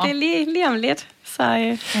men det er lige om lidt. Så,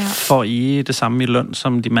 ja. Får I det samme i løn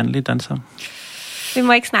som de mandlige dansere? Vi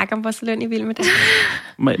må ikke snakke om vores løn i Vild med Dans.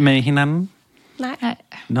 Med hinanden? Nej.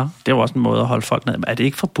 Nå, det er jo også en måde at holde folk ned. Er det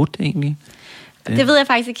ikke forbudt egentlig? Det ved jeg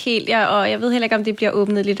faktisk ikke helt, og jeg ved heller ikke, om det bliver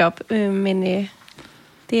åbnet lidt op. Men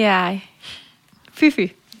det er fy.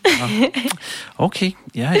 Okay,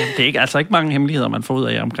 ja, det er ikke, altså ikke mange hemmeligheder, man får ud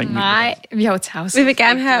af omkring. Nej, vi har jo tavs. Vi vil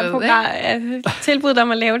gerne have tilbud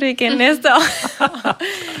om at lave det igen næste år.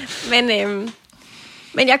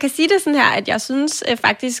 Men jeg kan sige det sådan her, at jeg synes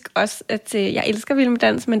faktisk også, at jeg elsker Vild med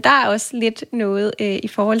Dans, men der er også lidt noget i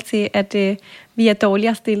forhold til, at vi er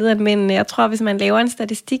dårligere stillet. Men jeg tror, hvis man laver en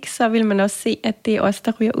statistik, så vil man også se, at det er os,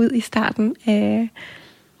 der ryger ud i starten.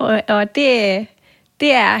 Og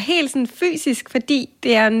det er helt sådan fysisk, fordi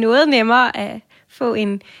det er noget nemmere at få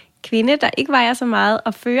en kvinde, der ikke vejer så meget,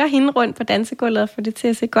 og føre hende rundt på dansegulvet og få det til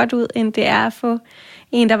at se godt ud, end det er at få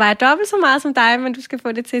en, der vejer dobbelt så meget som dig, men du skal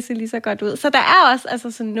få det til at se lige så godt ud. Så der er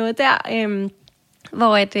også sådan noget der,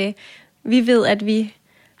 hvor vi ved, at vi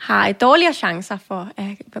har et dårligere chancer for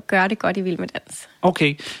at gøre det godt i Vild med Dans.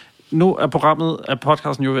 Okay, nu er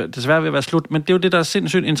podcasten jo desværre ved at være slut, men det er jo det, der er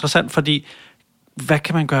sindssygt interessant, fordi hvad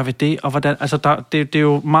kan man gøre ved det, og hvordan? Altså, det er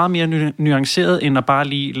jo meget mere nuanceret, end at bare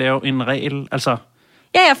lige lave en regel, altså.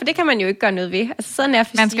 Ja, for det kan man jo ikke gøre noget ved. Altså, sådan er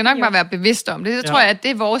man skal nok bare være bevidst om det. Det tror jeg, at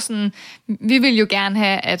det er vores sådan, vi vil jo gerne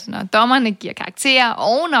have, at når dommerne giver karakterer,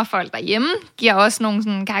 og når folk derhjemme giver også nogle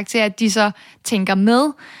sådan karakterer, at de så tænker med,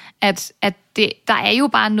 at der er jo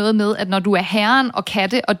bare noget med, at når du er herren og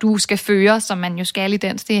kan det, og du skal føre, som man jo skal i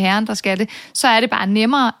dans, det er herren, der skal det, så er det bare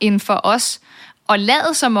nemmere end for os og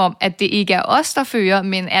lade som om, at det ikke er os, der fører,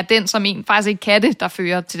 men er den, som en faktisk ikke kan det, der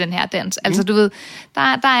fører til den her dans. Altså, du ved, der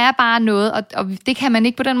er bare noget, og det kan man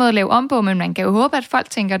ikke på den måde lave om på, men man kan jo håbe, at folk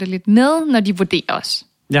tænker det lidt ned, når de vurderer os.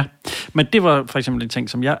 Ja, men det var for eksempel en ting,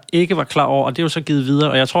 som jeg ikke var klar over, og det er jo så givet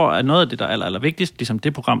videre, og jeg tror, at noget af det, der er allervigtigst, ligesom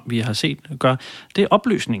det program, vi har set gør, det er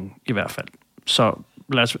oplysningen i hvert fald. Så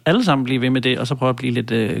lad os alle sammen blive ved med det, og så prøve at blive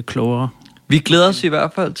lidt klogere. Vi glæder os i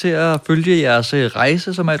hvert fald til at følge jeres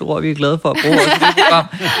rejse, som er et ord, vi er glade for at bruge også i det program.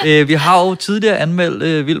 Vi har jo tidligere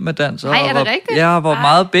anmeldt Vild med Dans. Nej, er det rigtigt? Ja, hvor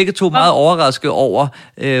meget, begge to meget overrasket over,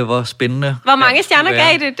 hvor spændende. Hvor mange stjerner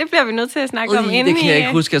gav det? Det bliver vi nødt til at snakke om inden. Det kan jeg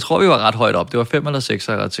ikke huske. Jeg tror, vi var ret højt op. Det var 5 eller 6,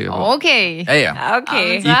 jeg er ret sikker på. Okay. Ja.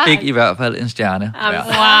 Okay. I fik i hvert fald en stjerne. Wow.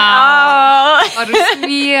 Og du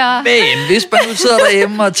smiger. Men hvis man nu sidder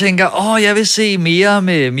derhjemme og tænker, jeg vil se mere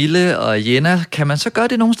med Mille og Jenna, kan man så gøre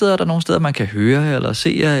det nogle steder? Er der nogle steder, man kan høre eller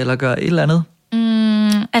se eller gøre et eller andet?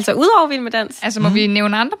 Altså udover Vild med Dans? Altså må vi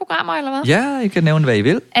nævne andre programmer, eller hvad? Ja, I kan nævne, hvad I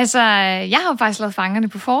vil. Altså, jeg har jo faktisk lavet Fangerne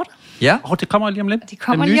på Fortet. Ja. Det kommer lige om lidt. Det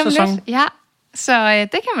kommer lige om lidt, ja. Så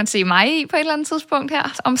det kan man se mig i på et eller andet tidspunkt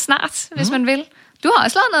her, om snart, hvis man vil. Du har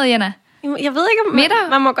også lavet noget, Jenna. Jeg ved ikke, om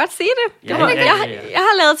man må godt sige det. Jeg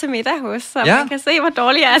har lavet til middag hos, så man kan se, hvor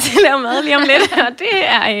dårlig jeg er til at lave mad lige om lidt, og det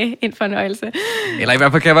er en fornøjelse. Eller i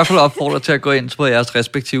hvert fald kan jeg i hvert fald opfordre til at gå ind på jeres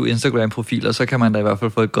respektive Instagram-profiler, så kan man da i hvert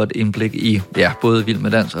fald få et godt indblik i både Vild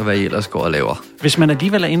med Dans og hvad I ellers går og laver. Hvis man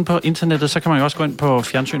alligevel er inde på internettet, så kan man jo også gå ind på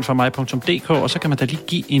fjernsynformig.dk, og så kan man da lige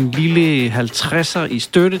give en lille 50'er i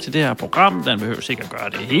støtte til det her program. Den behøver sikkert gøre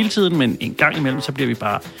det hele tiden, men en gang imellem, så bliver vi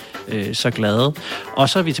bare så glade. Og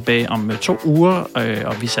så er vi tilbage om om 2 uger,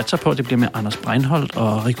 og vi satser på, at det bliver med Anders Breinholt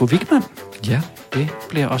og Rico Wichmann. Ja. Det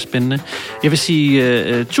bliver også spændende. Jeg vil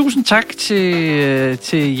sige tusind tak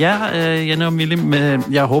til jer, Janne og Mille. Men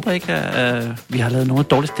jeg håber ikke, at vi har lavet nogen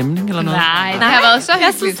dårlig stemning eller noget. Nej, det har været så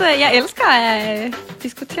hyggeligt. Jeg elsker at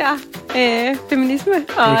diskutere feminisme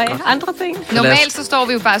og andre ting. Normalt så står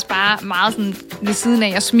vi jo faktisk bare meget sådan ved siden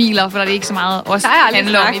af og smiler, for der er det ikke så meget os, der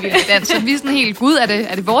handler om i Vild med Dans. Så vi er sådan helt, gud,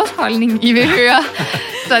 er det vores holdning, I vil høre?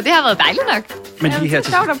 Så det har været dejligt nok. Men lige her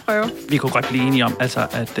til sjovt at prøve. Vi kunne godt blive enige om, altså,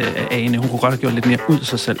 at Ane, hun kunne godt have gjort lidt mere ud af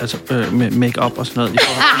sig selv, altså med make-up og sådan noget.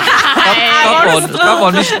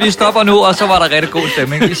 Stop, vi stopper nu, og så var der rigtig god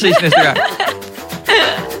stemning. Vi ses næste gang.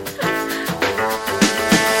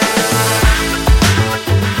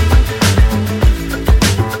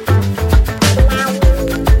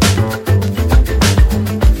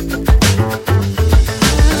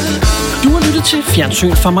 Til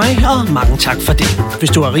Fjernsyn for mig, og mange tak for det. Hvis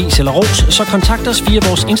du har ris eller ros, så kontakt os via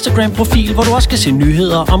vores Instagram-profil, hvor du også kan se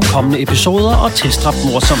nyheder om kommende episoder og tilstrap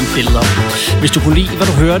morsomme billeder. Hvis du kunne lide, hvad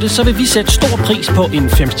du hørte, så vil vi sætte stor pris på en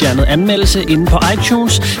 5-stjernet anmeldelse inde på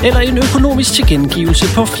iTunes, eller en økonomisk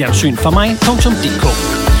tilkendegivelse på fjernsynformig.dk.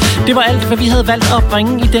 Det var alt, hvad vi havde valgt at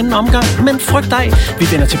bringe i denne omgang, men frygt dig,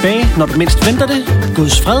 vi vender tilbage, når du mindst venter det.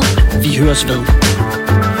 Guds fred, vi høres ved.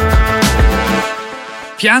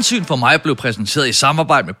 Fjernsyn for mig blev præsenteret i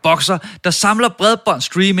samarbejde med Boxer, der samler bredbånd,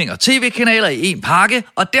 streaming og tv-kanaler i en pakke,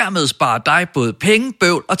 og dermed sparer dig både penge,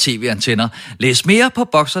 bøvl og tv-antenner. Læs mere på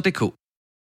Boxer.dk.